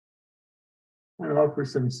Prabhupada, and offer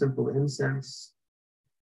some simple incense,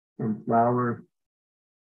 some flour,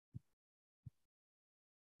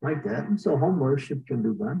 like that. And so home worship can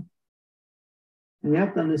be done. And you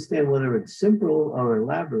have to understand whether it's simple or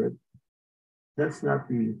elaborate. That's not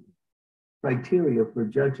the criteria for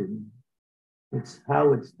judging. It's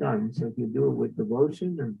how it's done. So if you do it with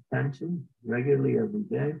devotion and attention regularly every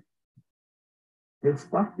day, it's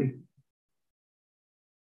bhakti.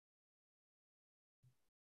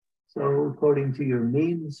 So according to your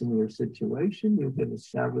means and your situation, you can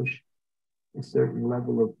establish a certain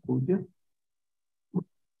level of puja.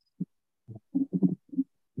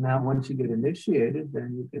 Now, once you get initiated,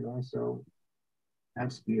 then you can also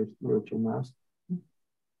ask your spiritual master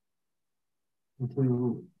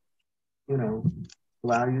to,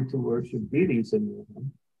 allow you to worship deities in your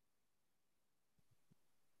home.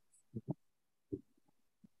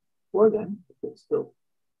 Or then, you can still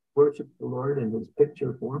worship the Lord in his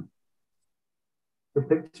picture form. The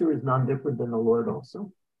picture is non-different than the Lord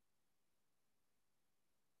also.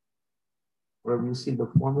 Wherever you see the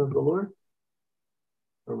form of the Lord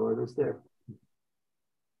is there.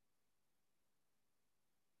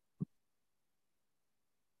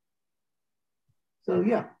 So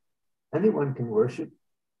yeah, anyone can worship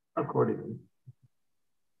accordingly.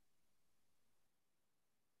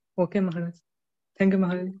 Okay, Maharaj. Thank you,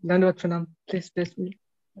 Maharaj. Dandavat Pranam. Please bless me.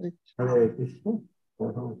 Hare Krishna.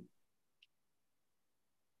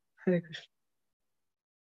 Hare Krishna.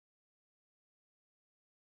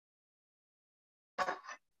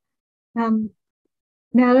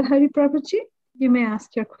 Narahari Prabhuji, you may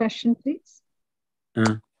ask your question, please.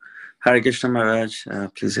 Hare Krishna Maharaj,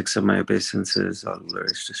 please accept my obeisances. All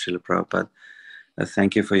glories to Srila Prabhupada.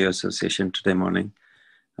 Thank you for your association today morning.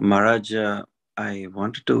 Maharaj, I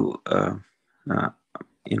wanted to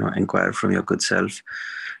inquire from your good self.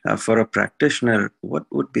 For a practitioner, what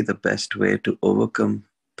would be the best way to overcome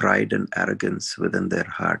pride and arrogance within their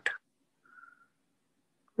heart?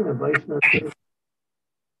 By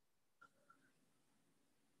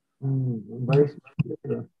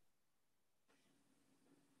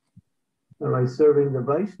serving the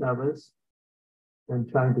Vaishnavas and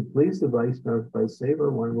trying to please the Vaishnavas by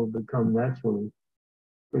seva, one will become naturally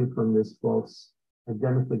free from this false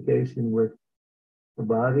identification with the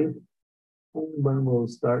body. And one will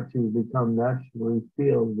start to become naturally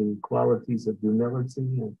feel the qualities of humility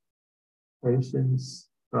and patience,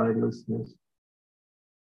 pridelessness.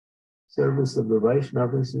 Service of the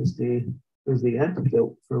Vaishnavas is the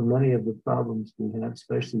antidote for many of the problems we have,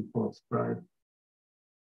 especially false pride.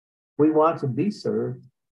 We want to be served,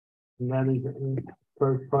 and that is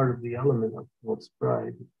part of the element of false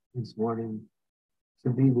pride, is wanting to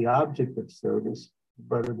be the object of service.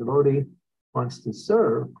 But a devotee wants to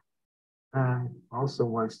serve and also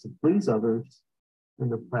wants to please others in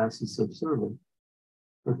the process of serving.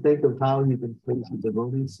 So think of how you can please the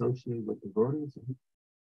devotees, associate with devotees, and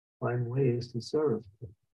find ways to serve.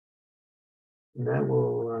 And that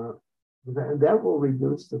will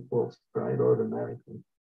reduce the false pride automatically.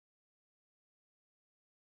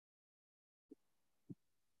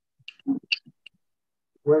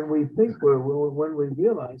 When we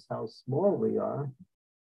realize how small we are,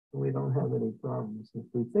 we don't have any problems. If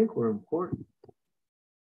we think we're important,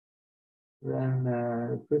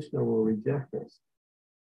 then Krishna will reject us.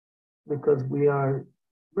 Because we're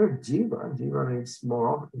jiva. Jiva means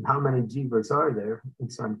small. And how many jivas are there?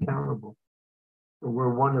 It's uncountable. So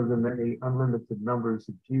we're one of the many unlimited numbers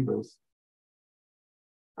of jivas.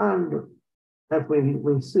 And if we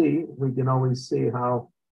can always see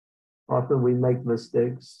how often we make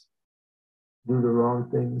mistakes, do the wrong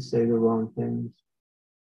things, say the wrong things,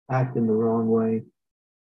 act in the wrong way.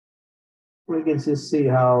 We can just see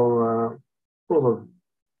how full of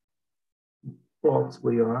faults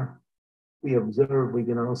we are. We observe, we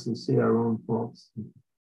can also see our own faults.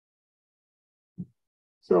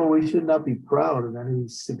 So we should not be proud of any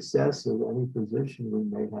success or any position we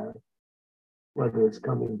may have, whether it's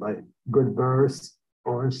coming by good birth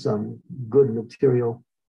or some good material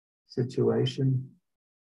situation.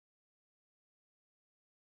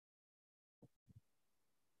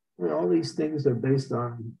 All these things are based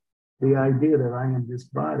on the idea that I am this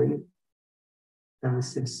body, and the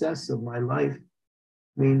success of my life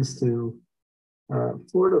means to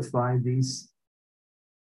fortify these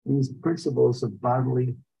principles of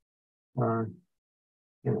bodily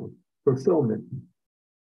fulfillment.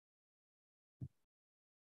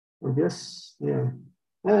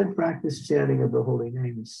 And practice chanting of the holy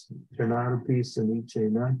names. Tranadapi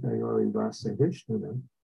Saniche Tayori Vasa Hishnanam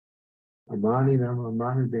Amaninam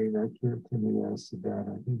Amanadena Kirtaniya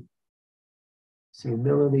Siddharahi.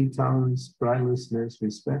 Humility, tolerance, pridelessness,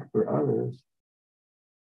 respect for others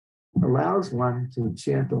allows one to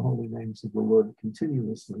chant the holy names of the Lord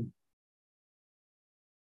continuously.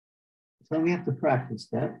 So we have to practice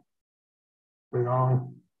that. We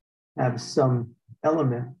all have some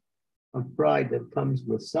element of pride that comes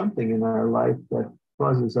with something in our life that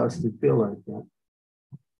causes us to feel like that.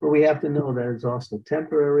 But we have to know that it's also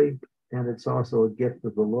temporary and it's also a gift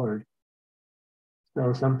of the Lord.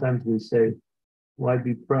 So sometimes we say, why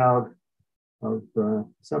be proud of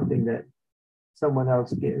something that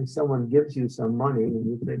someone gives you some money and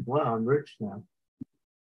you think, wow, I'm rich now.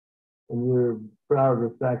 And you're proud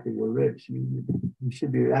of the fact that you're rich. You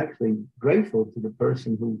should be actually grateful to the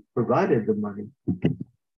person who provided the money.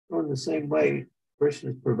 So in the same way, Krishna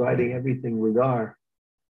is providing everything we are,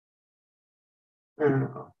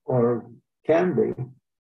 or can be.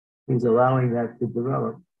 He's allowing that to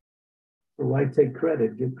develop. So why take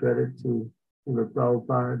credit? Give credit to the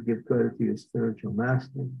Prabhupada, give credit to your spiritual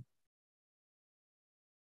master.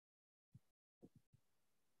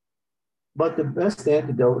 But the best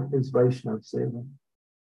antidote is Vaishnava Seva.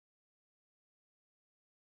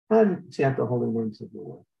 And chant the holy names of the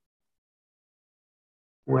Lord.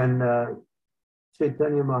 When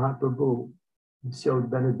Chaitanya Mahaprabhu showed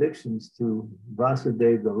benedictions to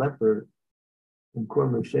Vasudeva the leper in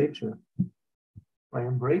Kurmakshetra, by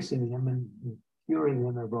embracing him and curing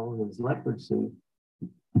him of all his leprosy.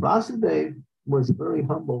 Vasudeva was a very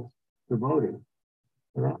humble devotee.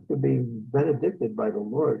 And after being benedicted by the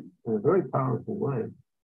Lord in a very powerful way,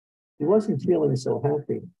 he wasn't feeling so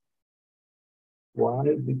happy. Why?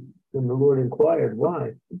 Then the Lord inquired,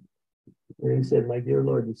 why? And he said, my dear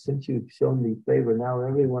Lord, since you've shown me favor, now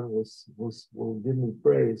everyone will give me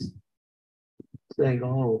praise, saying,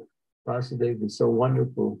 oh, Vasudeva is so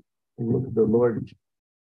wonderful. And look at the Lord,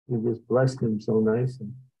 he just blessed him so nicely.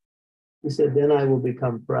 He said, then I will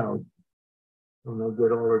become proud. I'll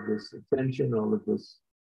get all of this attention, all of this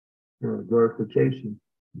glorification.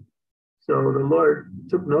 So the Lord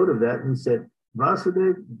took note of that and said,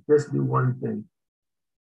 Vasudeva, just do one thing.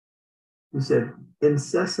 He said,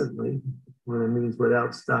 incessantly, when it means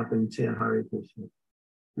without stopping, chant Hare Krishna.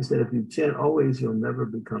 He said, if you chant always, you'll never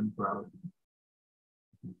become proud.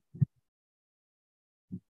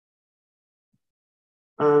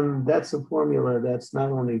 That's a formula that's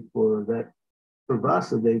not only for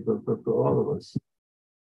Vasudeva, but for all of us.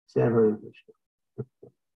 Chant Hare Krishna.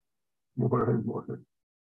 More and more.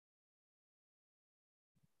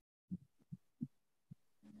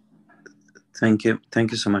 Thank you.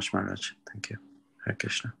 Thank you so much, Maharaj. Thank you. Hare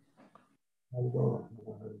Krishna.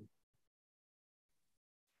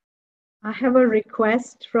 I have a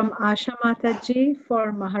request from Asha Mataji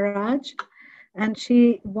for Maharaj, and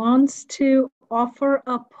she wants to offer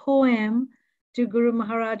a poem to Guru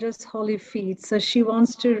Maharaja's holy feet. So she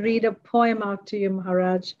wants to read a poem out to you,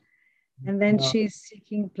 Maharaj, and then she's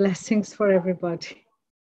seeking blessings for everybody.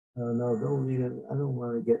 No, don't read it. I don't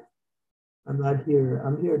want to get. I'm not here.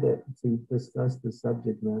 I'm here to discuss the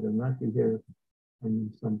subject matter, not to hear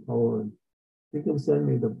some poem. You can send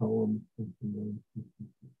me the poem.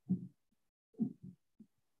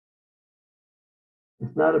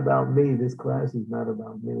 It's not about me. This class is not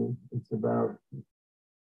about me. It's about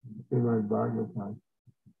Srimad-Bhagavatam.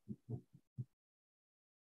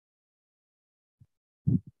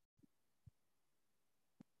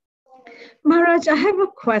 Maharaj, I have a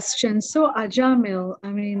question. So Ajamil, I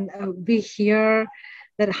mean, we hear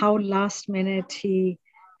that how last minute he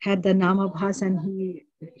had the Namabhas and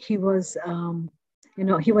he was,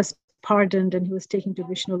 he was pardoned and he was taken to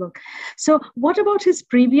Vishnu Lok. So what about his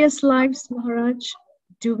previous lives, Maharaj?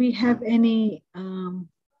 Do we have any,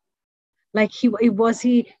 has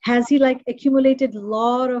he like accumulated a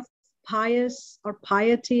lot of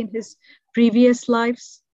piety in his previous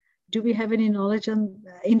lives? Do we have any knowledge on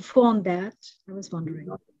info on that? I was wondering.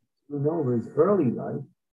 We know his early life.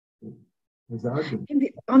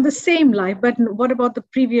 On the same life, but what about the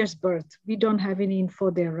previous birth? We don't have any info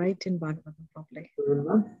there, right? In Bhagavatam, probably.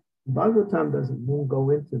 Bhagavatam won't go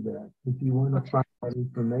into that. If you want to find that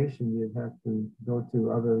information, you'd have to go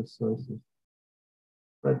to other sources.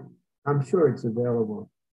 But I'm sure it's available.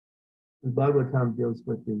 The Bhagavatam deals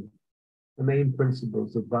with the main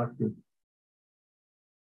principles of bhakti.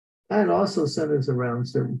 And also centers around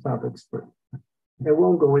certain topics, but it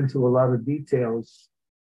won't go into a lot of details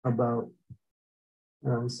about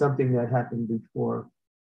something that happened before.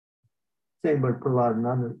 Same with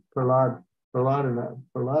Prahlad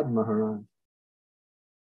Maharaj.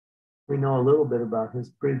 We know a little bit about his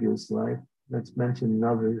previous life. That's mentioned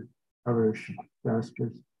in other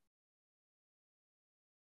shastras.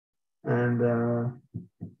 And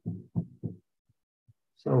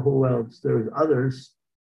so who else? There's others.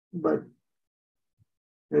 But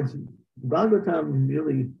Bhagavatam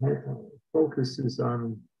really focuses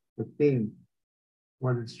on the theme,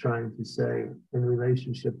 what it's trying to say in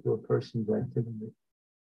relationship to a person's activity.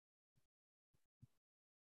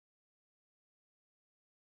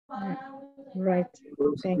 Right.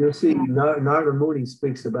 You'll see Narada Muni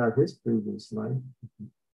speaks about his previous life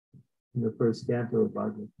in the first canto of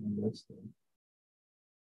Bhagavatam. That's there.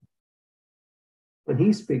 But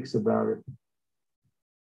he speaks about it.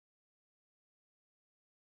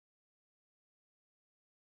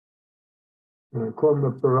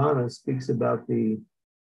 Kurma Purana speaks about the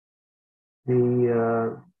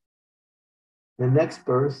next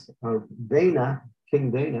birth of Dana,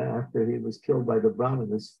 King Dana, after he was killed by the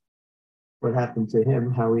Brahmanas. What happened to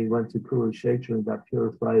him, how he went to Kurukshetra and got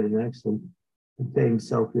purified and actually attained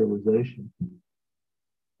self-realization.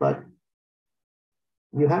 But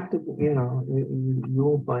you have to, you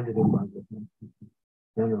won't find it in Bhagavatam,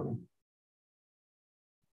 generally.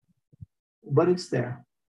 But it's there.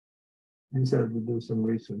 You just have to do some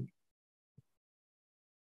research.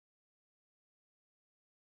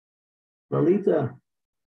 Lalita.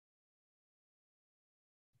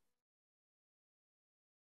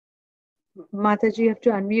 Mataji, you have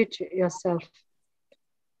to unmute yourself.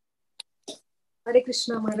 Hare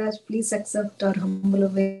Krishna Maharaj, please accept our humble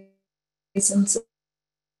obeisances.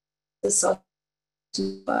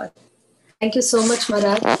 Thank you so much,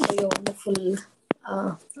 Maharaj, for your wonderful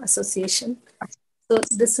association. So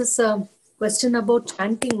this is a question about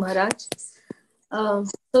chanting, Maharaj.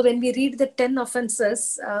 So when we read the 10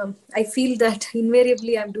 offenses, I feel that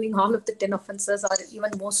invariably I'm doing all of the 10 offenses or even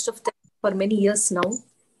most of them for many years now.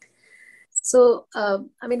 So,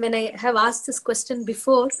 I mean, when I have asked this question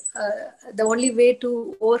before, the only way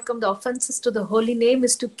to overcome the offenses to the holy name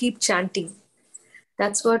is to keep chanting.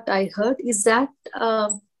 That's what I heard. Is that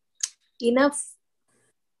enough?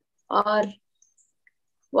 Or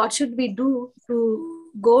what should we do to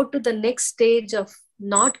go to the next stage of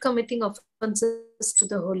not committing offenses to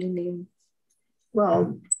the holy name?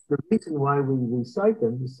 Well, the reason why we recite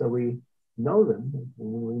them is so we know them. And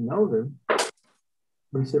when we know them,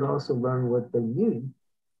 we should also learn what they mean.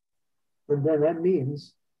 And then that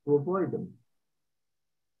means to avoid them.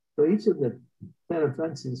 So each of the 10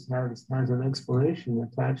 offenses has an explanation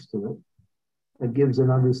attached to it that gives an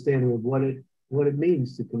understanding of what it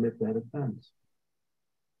means to commit that offense.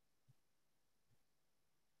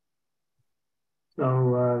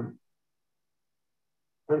 So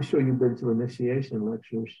I'm sure you've been to initiation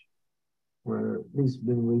lectures where these have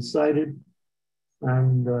been recited,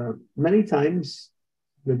 and many times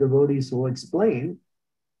the devotees will explain.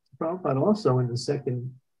 Prabhupada also in the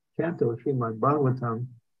second canto of Srimad-Bhagavatam,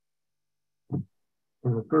 in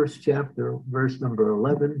the first chapter, verse number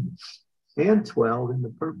 11 and 12 in the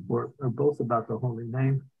purport are both about the holy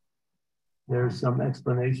name. There's some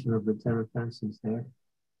explanation of the 10 offenses there.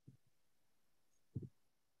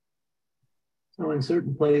 So in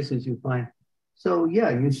certain places you find, so yeah,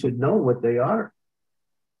 you should know what they are.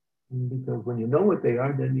 Because when you know what they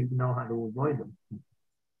are, then you know how to avoid them.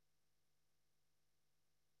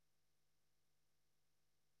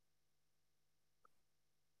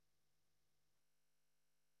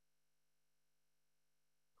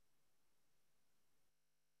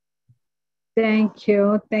 Thank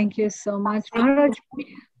you. Thank you so much. Maharaj,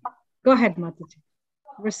 go ahead, Mataji.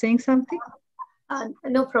 You were saying something?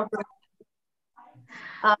 No problem.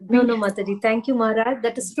 No, Mataji. Thank you, Maharaj.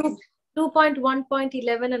 That is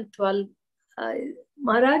 2.1.11 and 12.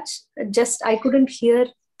 Maharaj, just I couldn't hear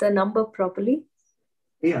the number properly.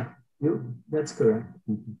 Yeah, that's correct.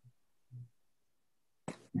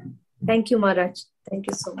 Thank you, Maharaj. Thank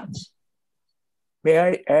you so much. May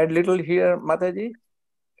I add little here, Mataji?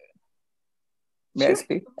 May I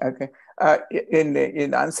speak? Okay.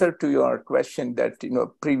 In answer to your question that,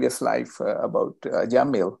 previous life about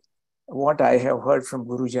Jamil, what I have heard from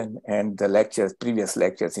Gurujan and the lectures, previous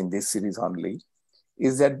lectures in this series only,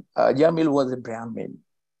 is that Jamil was a Brahmin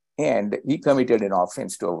and he committed an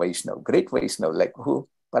offense to a Vaishnava, great Vaishnava, like who?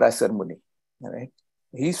 Parasar Muni. Right?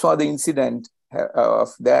 He saw the incident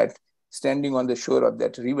of that standing on the shore of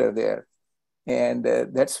that river there. And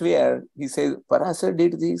that's where he says, Parasar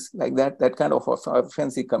did this, like that kind of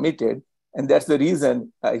offense he committed. And that's the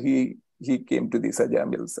reason he came to this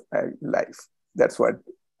Ajamil's life. That's what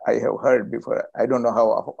I have heard before. I don't know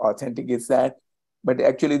how authentic is that, but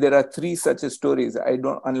actually there are 3 such stories. I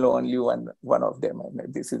don't know only one of them,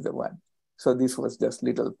 and this is the one. So this was just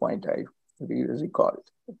little point I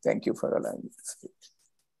recalled. Thank you for allowing me to speak.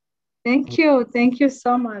 Thank you. Thank you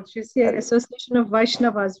so much. You see, Association of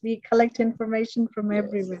Vaishnavas, we collect information from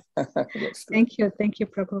everywhere. Yes. Thank you. Thank you,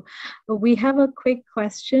 Prabhu. We have a quick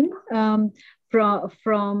question from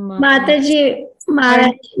Mataji,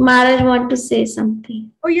 Maharaj want to say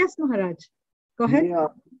something. Oh, yes, Maharaj. Go ahead. Yeah,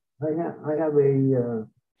 I have a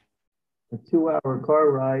 2-hour car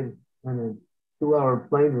ride and a 2-hour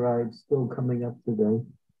plane ride still coming up today.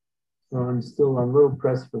 So I'm a little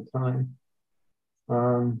pressed for time.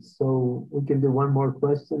 So we can do one more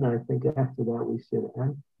question. I think after that we should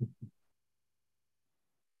end.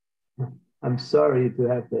 I'm sorry to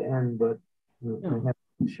have to end, but I have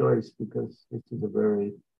no choice because this is a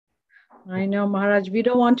very... I know, Maharaj, we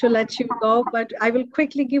don't want to let you go, but I will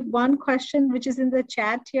quickly give one question, which is in the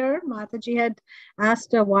chat here. Mataji had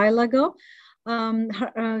asked a while ago.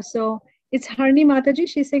 So it's Harni Mataji.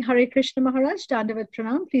 She's saying, Hare Krishna Maharaj, Dandavat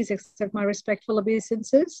Pranam. Please accept my respectful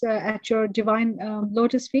obeisances at your divine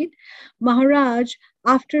lotus feet. Maharaj,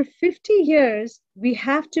 after 50 years, we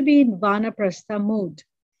have to be in Vanaprastha mood.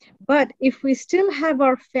 But if we still have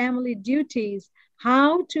our family duties,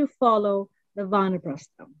 how to follow the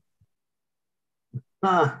Vanaprastha?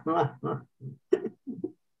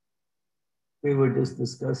 We were just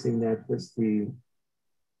discussing that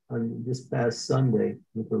on this past Sunday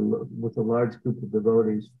with a large group of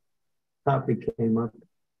devotees. Topic came up,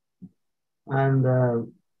 and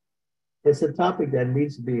it's a topic that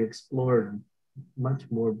needs to be explored much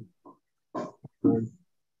more.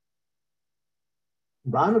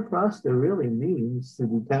 Vanaprastha really means to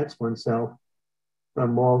detach oneself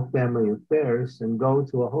from all family affairs and go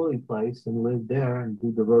to a holy place and live there and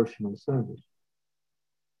do devotional service.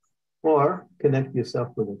 Or connect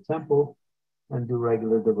yourself with a temple and do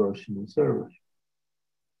regular devotional service.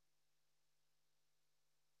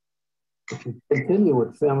 If you continue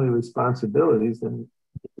with family responsibilities, then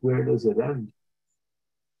where does it end?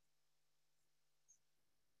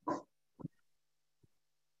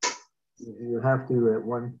 You have to, at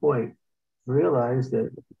one point, realize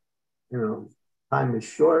that, time is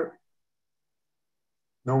short.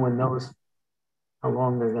 No one knows how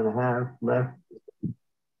long they're going to have left.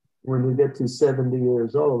 When you get to 70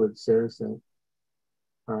 years old, it says that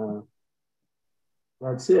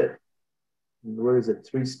that's it. What is it?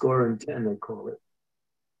 70 they call it.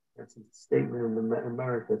 That's a statement in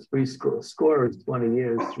America. Score is 20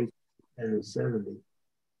 years, 3 is 70.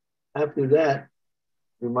 After that,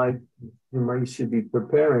 you should be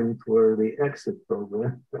preparing for the exit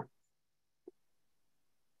program.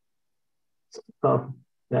 So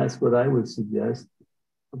that's what I would suggest.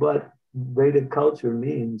 But Vedic culture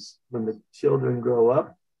means when the children grow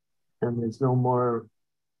up and there's no more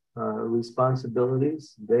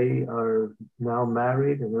responsibilities, they are now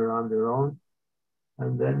married and they're on their own.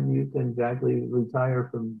 And then you can gradually retire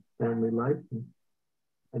from family life and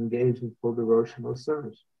engage in full devotional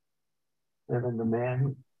service. And then the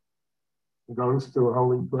man goes to a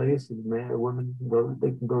holy place, and the man or woman,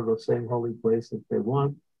 they can go to the same holy place if they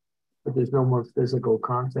want, but there's no more physical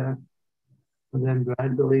contact. And then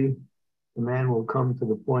gradually, the man will come to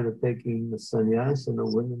the point of taking the sannyas, and the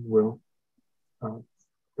women will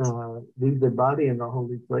leave their body in the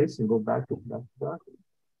holy place and go back to bhakti.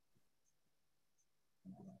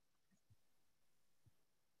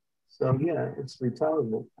 So yeah, it's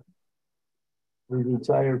retirement. We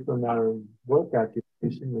retire from our work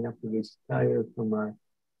occupation. We have to retire from our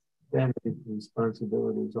family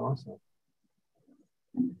responsibilities also.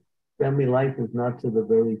 Family life is not to the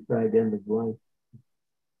very fag end of life.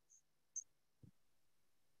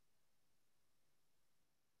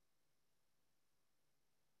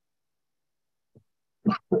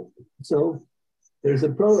 So there's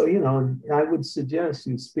a I would suggest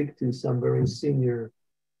you speak to some very senior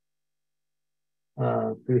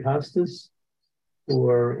grihastas who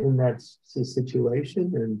are in that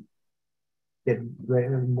situation and get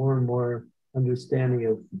more and more understanding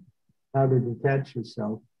of how to detach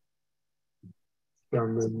yourself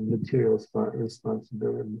from the material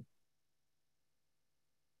responsibility.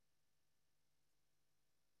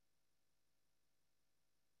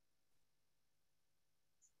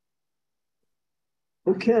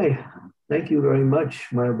 Okay, thank you very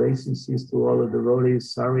much. My obeisances to all the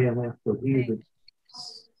devotees. Sorry I have to leave.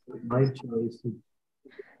 It's my choice.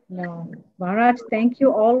 No, Maharaj, thank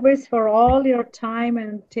you always for all your time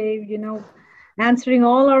and answering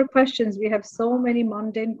all our questions. We have so many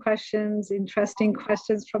mundane questions, interesting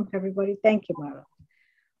questions from everybody. Thank you, Maharaj.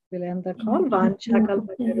 We'll end the call.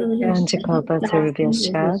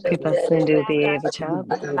 Vanchakalpatarubhyascha kripasindhubhyeva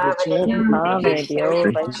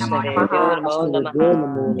bhavebhyo vaishnavebhyo namo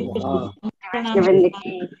namaha.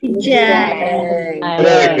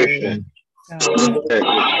 Hare Krishna.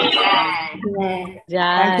 Jai.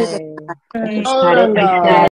 Jai.